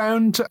time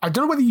around. I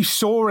don't know whether you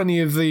saw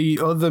any of the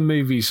other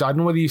movies. I don't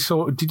know whether you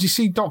saw... Did you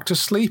see Dr.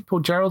 Sleep or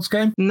Gerald's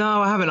Game?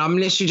 No, I haven't. I'm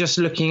literally just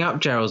looking up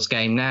Gerald's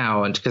Game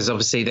now, and because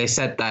obviously they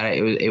said that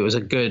it was a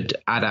good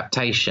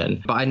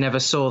adaptation, but I never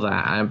saw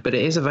that. But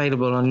it is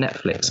available on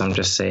Netflix, I'm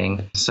just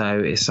seeing. So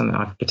it's something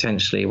I could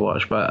potentially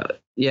watch.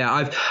 But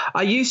yeah,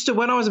 I used to,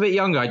 when I was a bit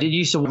younger, I did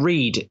used to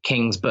read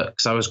King's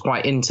books. I was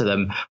quite into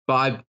them,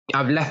 but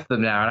I've left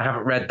them now and I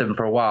haven't read them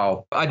for a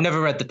while. I'd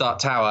never read The Dark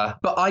Tower,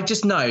 but I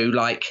just know,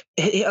 like,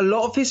 a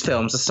lot of his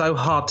films are so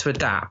hard to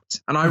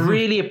adapt, and I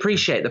really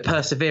appreciate the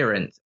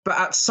perseverance. But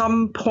at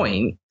some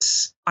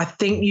points, I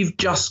think you've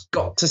just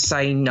got to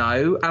say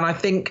no. And I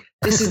think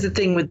this is the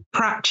thing with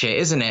Pratchett,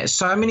 isn't it?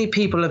 So many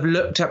people have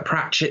looked at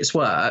Pratchett's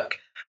work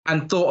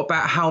and thought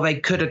about how they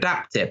could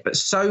adapt it, but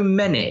so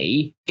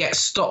many get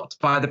stopped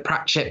by the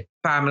Pratchett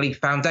Family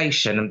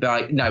Foundation and be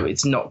like, no,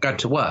 it's not going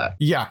to work.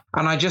 Yeah.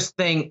 And I just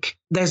think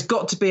there's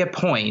got to be a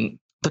point.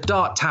 The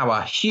Dark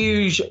Tower,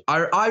 huge.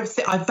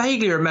 I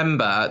vaguely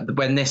remember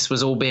when this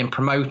was all being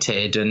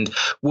promoted and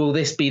will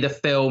this be the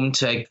film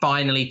to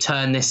finally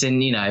turn this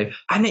in,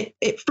 and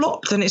it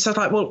flopped. And it's just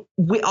like, well,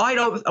 we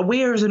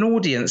as an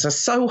audience are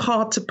so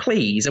hard to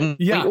please. And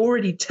we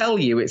already tell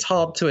you it's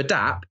hard to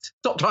adapt.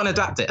 Stop trying to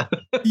adapt it.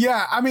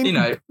 Yeah, I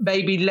mean,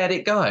 maybe let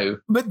it go.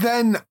 But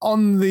then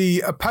on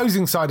the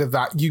opposing side of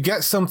that, you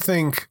get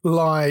something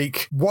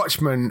like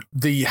Watchmen,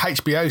 the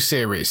HBO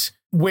series,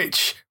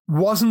 which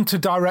wasn't a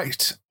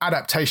direct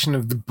adaptation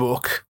of the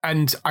book,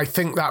 and I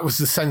think that was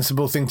the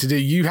sensible thing to do.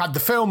 You had the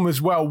film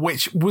as well,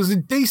 which was a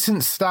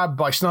decent stab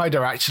by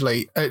Snyder,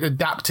 actually, at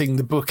adapting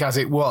the book as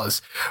it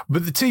was.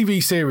 But the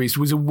TV series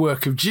was a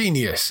work of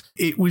genius.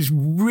 It was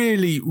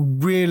really,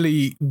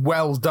 really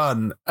well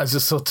done as a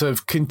sort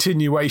of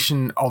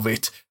continuation of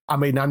it. I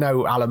mean, I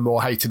know Alan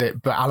Moore hated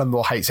it, but Alan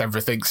Moore hates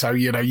everything, so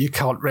you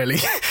can't really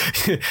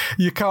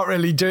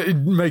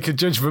make a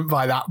judgment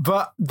by that.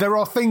 But there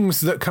are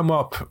things that come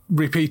up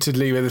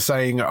repeatedly where they're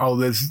saying, "Oh,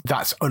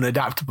 that's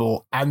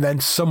unadaptable," and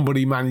then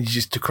somebody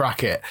manages to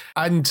crack it.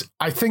 And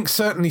I think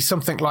certainly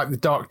something like The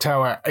Dark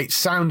Tower, it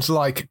sounds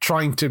like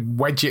trying to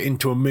wedge it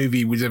into a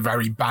movie was a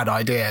very bad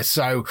idea.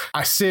 So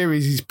a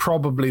series is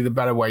probably the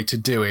better way to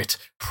do it.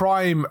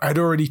 Prime had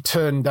already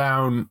turned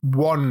down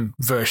one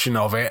version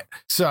of it,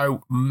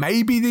 so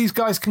maybe these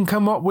guys can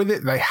come up with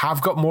it. They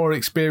have got more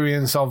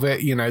experience of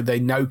it. They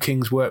know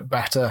King's work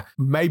better.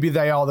 Maybe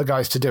they are the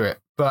guys to do it.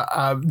 But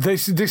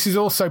this is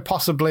also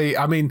possibly,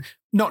 I mean,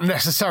 not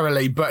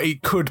necessarily, but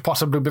it could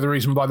possibly be the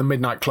reason why The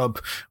Midnight Club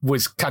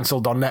was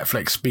cancelled on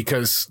Netflix,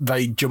 because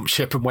they jumped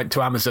ship and went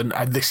to Amazon,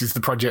 and this is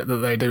the project that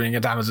they're doing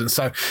at Amazon.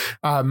 So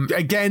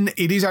again,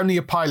 it is only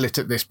a pilot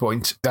at this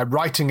point. They're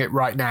writing it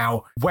right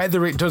now.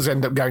 Whether it does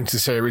end up going to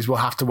series, we'll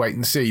have to wait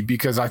and see,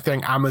 because I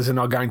think Amazon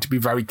are going to be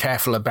very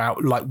careful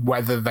about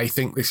whether they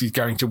think this is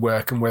going to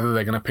work and whether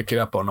they're going to pick it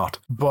up or not.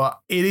 But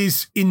it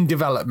is in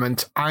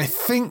development. I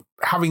think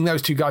having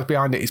those two guys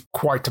behind it is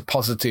quite a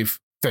positive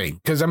thing.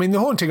 Because, I mean, the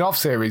Haunting Off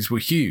series were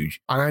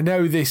huge. And I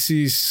know this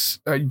is,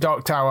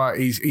 Dark Tower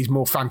is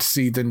more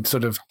fantasy than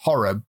sort of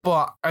horror.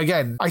 But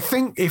again, I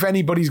think if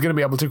anybody's going to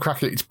be able to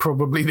crack it, it's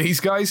probably these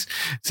guys.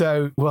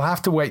 So we'll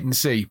have to wait and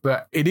see.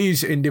 But it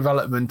is in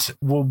development.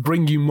 We'll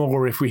bring you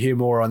more if we hear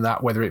more on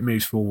that, whether it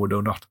moves forward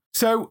or not.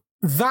 So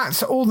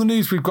that's all the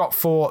news we've got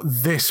for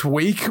this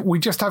week. We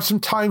just have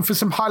some time for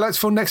some highlights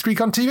for next week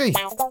on TV.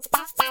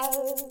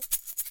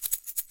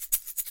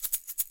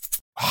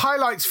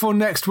 Highlights for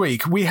next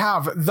week. We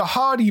have The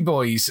Hardy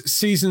Boys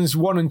seasons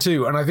 1 and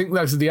 2, and I think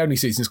those are the only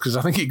seasons because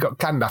I think it got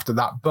canned after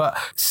that. But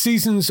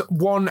seasons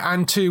 1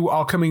 and 2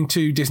 are coming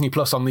to Disney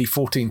Plus on the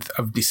 14th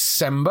of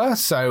December,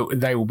 so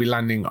they will be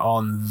landing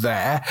on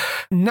there.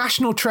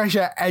 National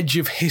Treasure: Edge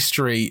of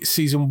History,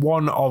 season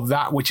 1 of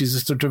that, which is a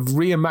sort of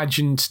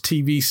reimagined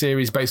TV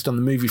series based on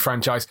the movie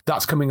franchise.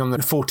 That's coming on the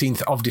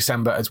 14th of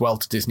December as well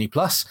to Disney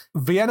Plus.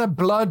 Vienna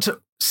Blood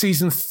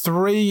Season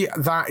 3,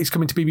 that is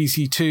coming to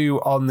BBC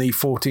 2 on the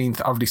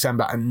 14th of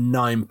December at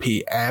 9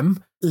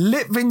 p.m.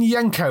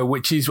 Litvinenko,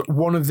 which is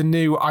one of the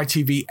new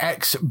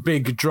ITVX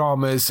big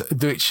dramas,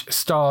 which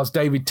stars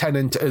David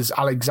Tennant as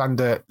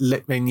Alexander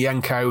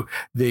Litvinenko,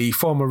 the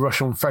former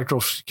Russian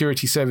Federal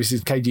Security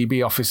Services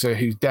KGB officer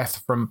whose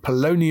death from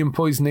polonium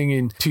poisoning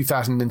in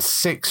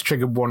 2006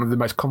 triggered one of the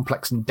most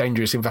complex and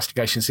dangerous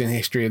investigations in the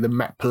history of the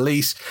Met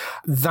Police.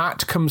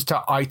 That comes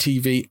to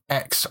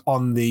ITVX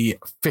on the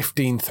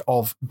 15th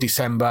of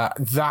December.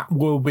 That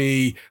will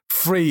be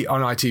free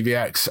on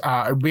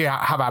ITVX. We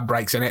have our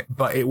breaks in it,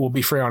 but it will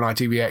be free on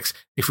ITVX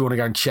if you want to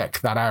go and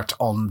check that out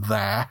on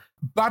there.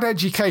 Bad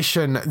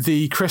Education,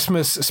 the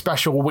Christmas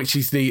special, which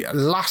is the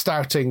last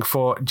outing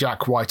for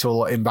Jack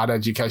Whitehall in Bad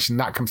Education.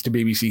 That comes to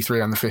BBC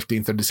 3 on the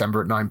 15th of December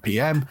at 9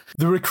 p.m.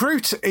 The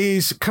Recruit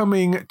is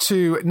coming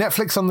to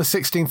Netflix on the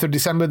 16th of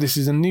December. This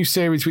is a new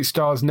series which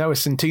stars Noah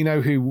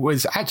Centineo, who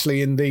was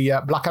actually in the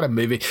Black Adam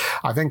movie.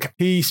 I think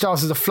he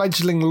stars as a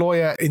fledgling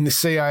lawyer in the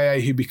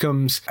CIA who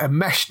becomes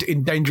enmeshed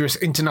in dangerous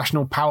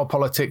international power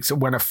politics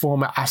when a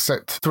former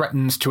asset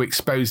threatens to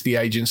expose the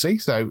agency.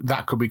 So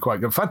that could be quite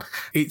good fun.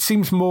 It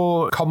seems more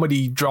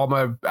comedy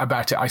drama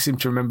about it, I seem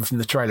to remember from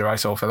the trailer I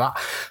saw for that.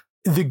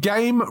 The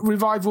Game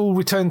revival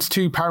returns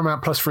to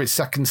Paramount Plus for its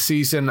second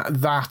season.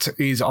 That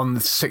is on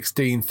the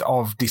 16th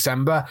of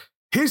December.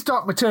 His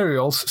Dark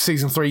Materials,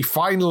 Season 3,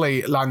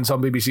 finally lands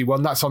on BBC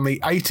One. That's on the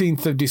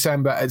 18th of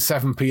December at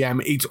 7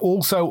 p.m. It's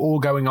also all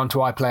going on to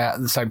iPlayer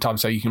at the same time,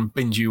 so you can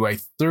binge your way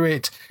through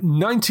it.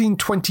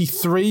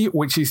 1923,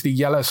 which is the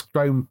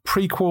Yellowstone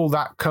prequel,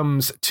 that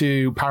comes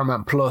to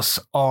Paramount Plus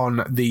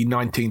on the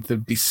 19th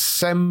of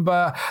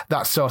December.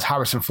 That stars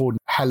Harrison Ford and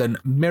Helen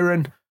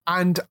Mirren.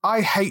 And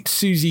I Hate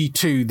Susie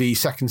 2, the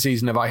second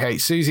season of I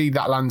Hate Susie,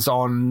 that lands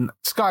on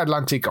Sky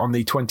Atlantic on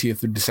the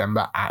 20th of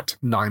December at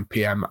 9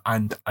 p.m.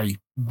 And I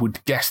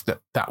would guess that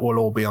that will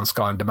all be on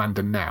Sky On Demand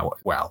and now as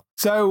well.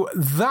 So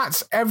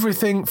that's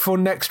everything for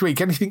next week.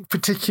 Anything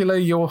particular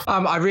you're...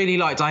 I really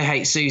liked I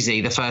Hate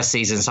Susie, the first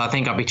season, so I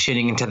think I'll be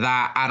tuning into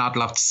that, and I'd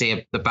love to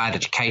see the Bad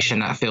Education.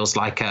 That feels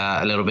like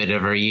a little bit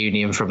of a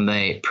reunion from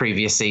the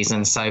previous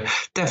season, so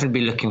definitely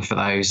be looking for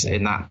those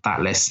in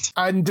that list.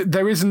 And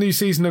there is a new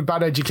season of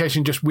Bad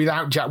Education just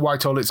without Jack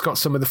Whitehall. It's got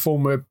some of the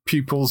former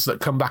pupils that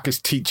come back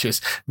as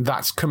teachers.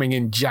 That's coming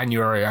in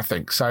January, I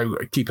think, so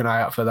keep an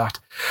eye out for that.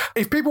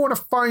 If people want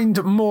to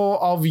find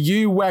more of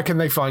you, where can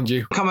they find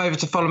you? Come over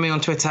to follow me on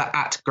Twitter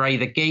at Gray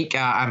the Geek,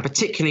 and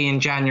particularly in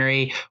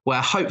January,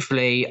 where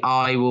hopefully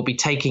I will be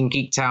taking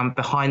Geektown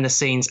behind the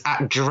scenes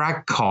at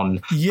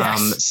DragCon.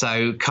 Yes.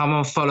 So come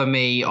and follow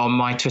me on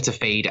my Twitter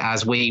feed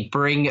as we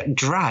bring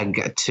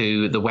drag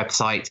to the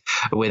website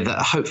with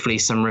hopefully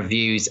some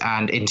reviews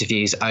and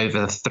interviews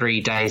over 3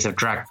 days of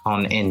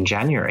DragCon in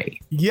January.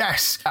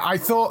 Yes, I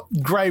thought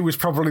Gray was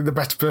probably the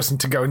better person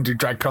to go and do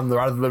DragCon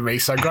rather than me,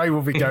 so Gray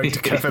will be going to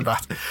cover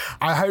that.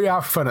 I hope you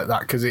have fun at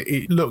that because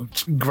it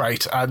looked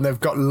great, and they've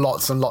got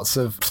lots and lots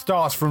of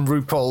stars from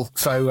RuPaul,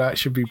 so it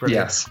should be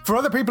brilliant. Yes. For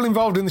other people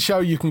involved in the show,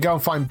 you can go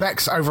and find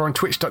Bex over on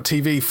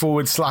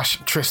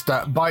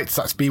twitch.tv/Trista Bytes,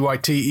 that's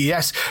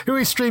BYTES, who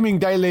is streaming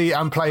daily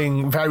and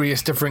playing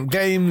various different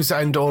games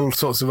and all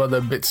sorts of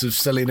other bits of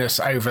silliness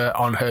over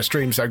on her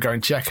stream, so go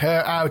and check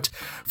her out.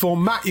 For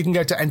Matt, you can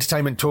go to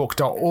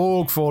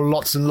entertainmenttalk.org for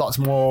lots and lots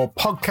more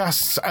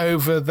podcasts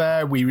over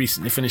there. We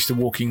recently finished The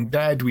Walking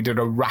Dead. We did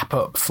a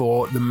wrap-up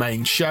for the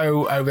main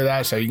show over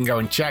there, so you can go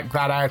and check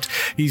that out.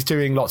 He's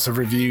doing lots of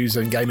reviews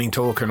and gaming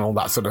talk and all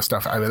that sort of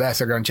stuff over there,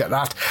 so go and check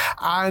that.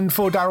 And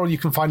for Daryl, you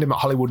can find him at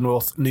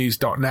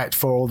hollywoodnorthnews.net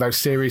for all those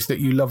series that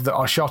you love that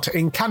are shot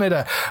in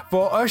Canada.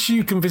 For us,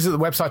 you can visit the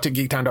website at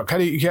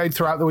geektown.co.uk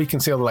throughout the week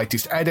and see all the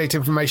latest air date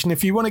information.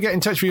 If you want to get in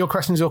touch with your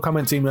questions or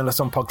comments, email us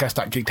on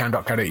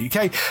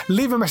podcast@geektown.co.uk.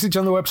 Leave a message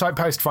on the website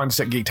post. Find us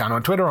at Geektown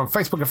on Twitter, on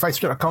Facebook at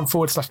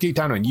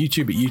facebook.com/Geektown, on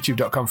YouTube at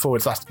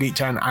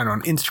youtube.com/Geektown, and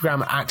on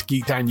Instagram at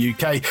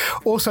GeektownUK.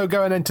 Also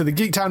go and enter the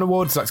Geektown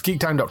Awards. That's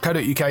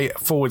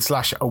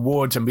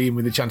geektown.co.uk/awards and be in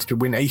with a chance to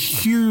win a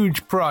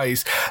huge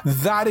prize.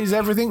 That is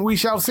everything. We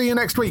shall see you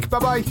next week.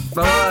 Bye-bye.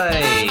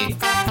 Bye.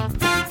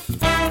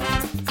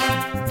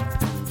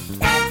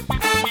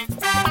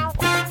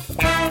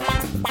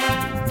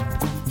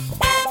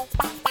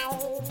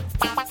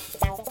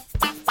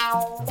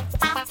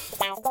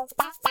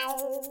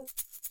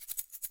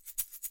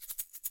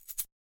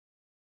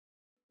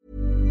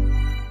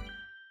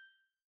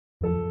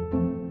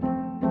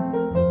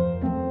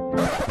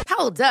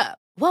 Hold up.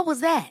 What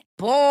was that?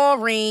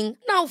 Boring.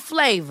 No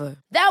flavor.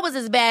 That was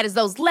as bad as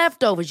those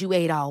leftovers you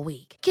ate all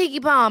week.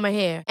 Keke Palmer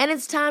here, and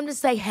it's time to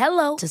say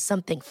hello to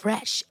something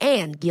fresh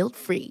and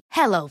guilt-free.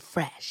 Hello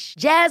Fresh.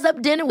 Jazz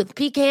up dinner with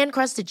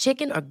pecan-crusted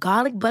chicken or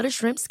garlic butter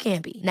shrimp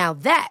scampi. Now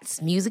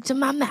that's music to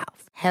my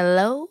mouth.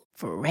 Hello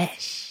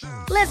Fresh.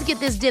 Let's get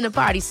this dinner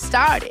party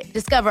started.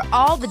 Discover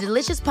all the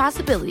delicious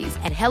possibilities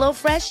at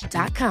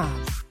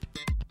hellofresh.com.